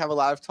certainly have a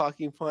lot of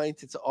talking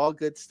points. It's all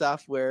good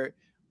stuff. We're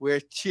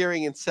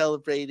cheering and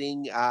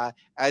celebrating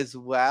as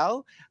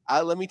well.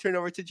 Let me turn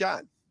over to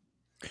John.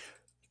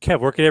 Kev,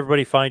 where can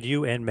everybody find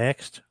you and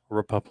Masked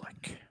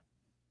Republic?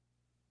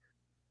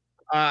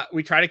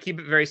 We try to keep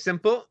it very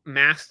simple.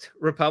 Masked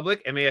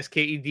Republic,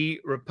 MASKED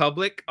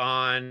Republic,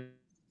 on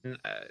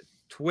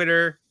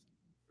Twitter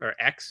or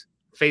X,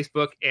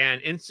 Facebook,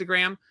 and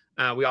Instagram.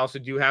 We also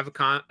do have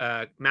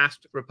a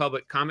Masked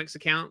Republic comics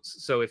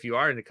accounts. So if you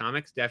are into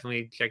comics,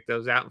 definitely check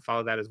those out and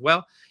follow that as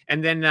well.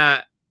 And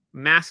then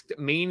Masked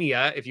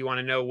Mania, if you want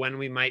to know when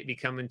we might be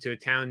coming to a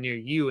town near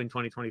you in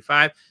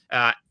 2025,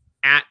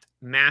 at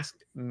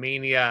Masked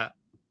Mania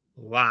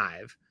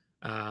Live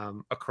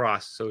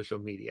across social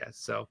media.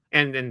 So,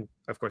 and then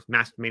of course,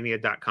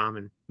 maskedmania.com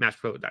and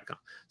maskedrepublic.com.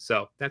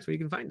 So that's where you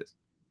can find us.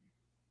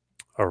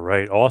 All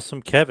right.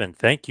 Awesome, Kevin.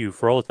 Thank you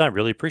for all the time.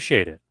 Really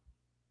appreciate it.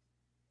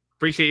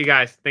 Appreciate you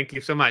guys. Thank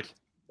you so much.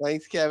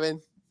 Thanks, Kevin.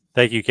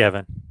 Thank you,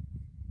 Kevin.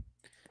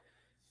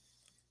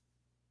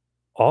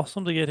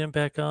 Awesome to get him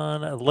back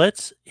on.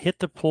 Let's hit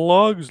the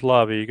plugs,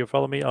 Lavie. You can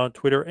follow me on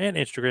Twitter and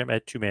Instagram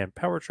at 2Man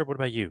Power Trip. What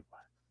about you?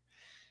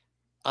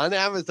 On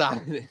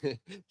Amazon,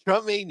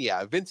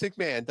 TrumpMania, Vince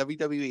McMahon,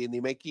 WWE, in the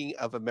making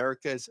of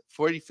America's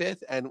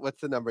 45th and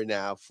what's the number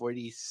now?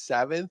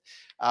 47th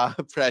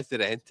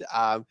president.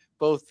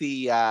 Both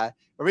the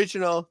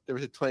original, there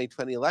was a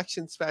 2020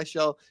 election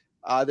special.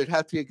 There'd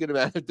have to be a good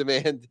amount of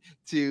demand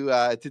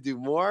to do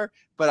more.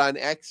 But on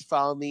X,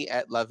 follow me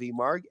at Lavie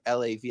Marg,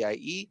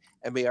 LAVIE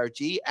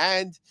MARG,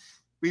 and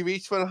we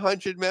reached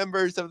 100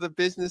 members of the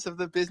business on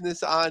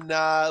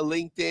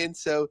LinkedIn.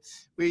 So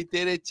we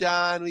did it,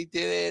 John. We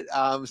did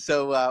it.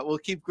 So we'll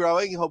keep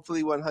growing.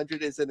 Hopefully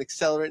 100 is an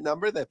accelerant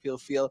number that people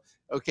feel,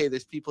 okay,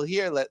 there's people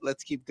here.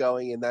 Let's keep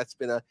going. And that's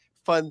been a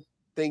fun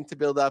thing to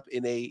build up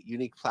in a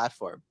unique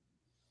platform.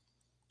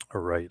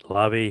 All right,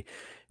 Lavie.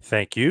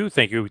 Thank you.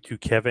 Thank you to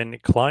Kevin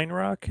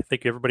Kleinrock.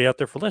 Thank you, everybody out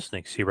there, for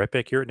listening. See you right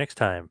back here next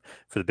time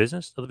for the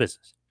business of the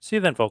business. See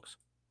you then, folks.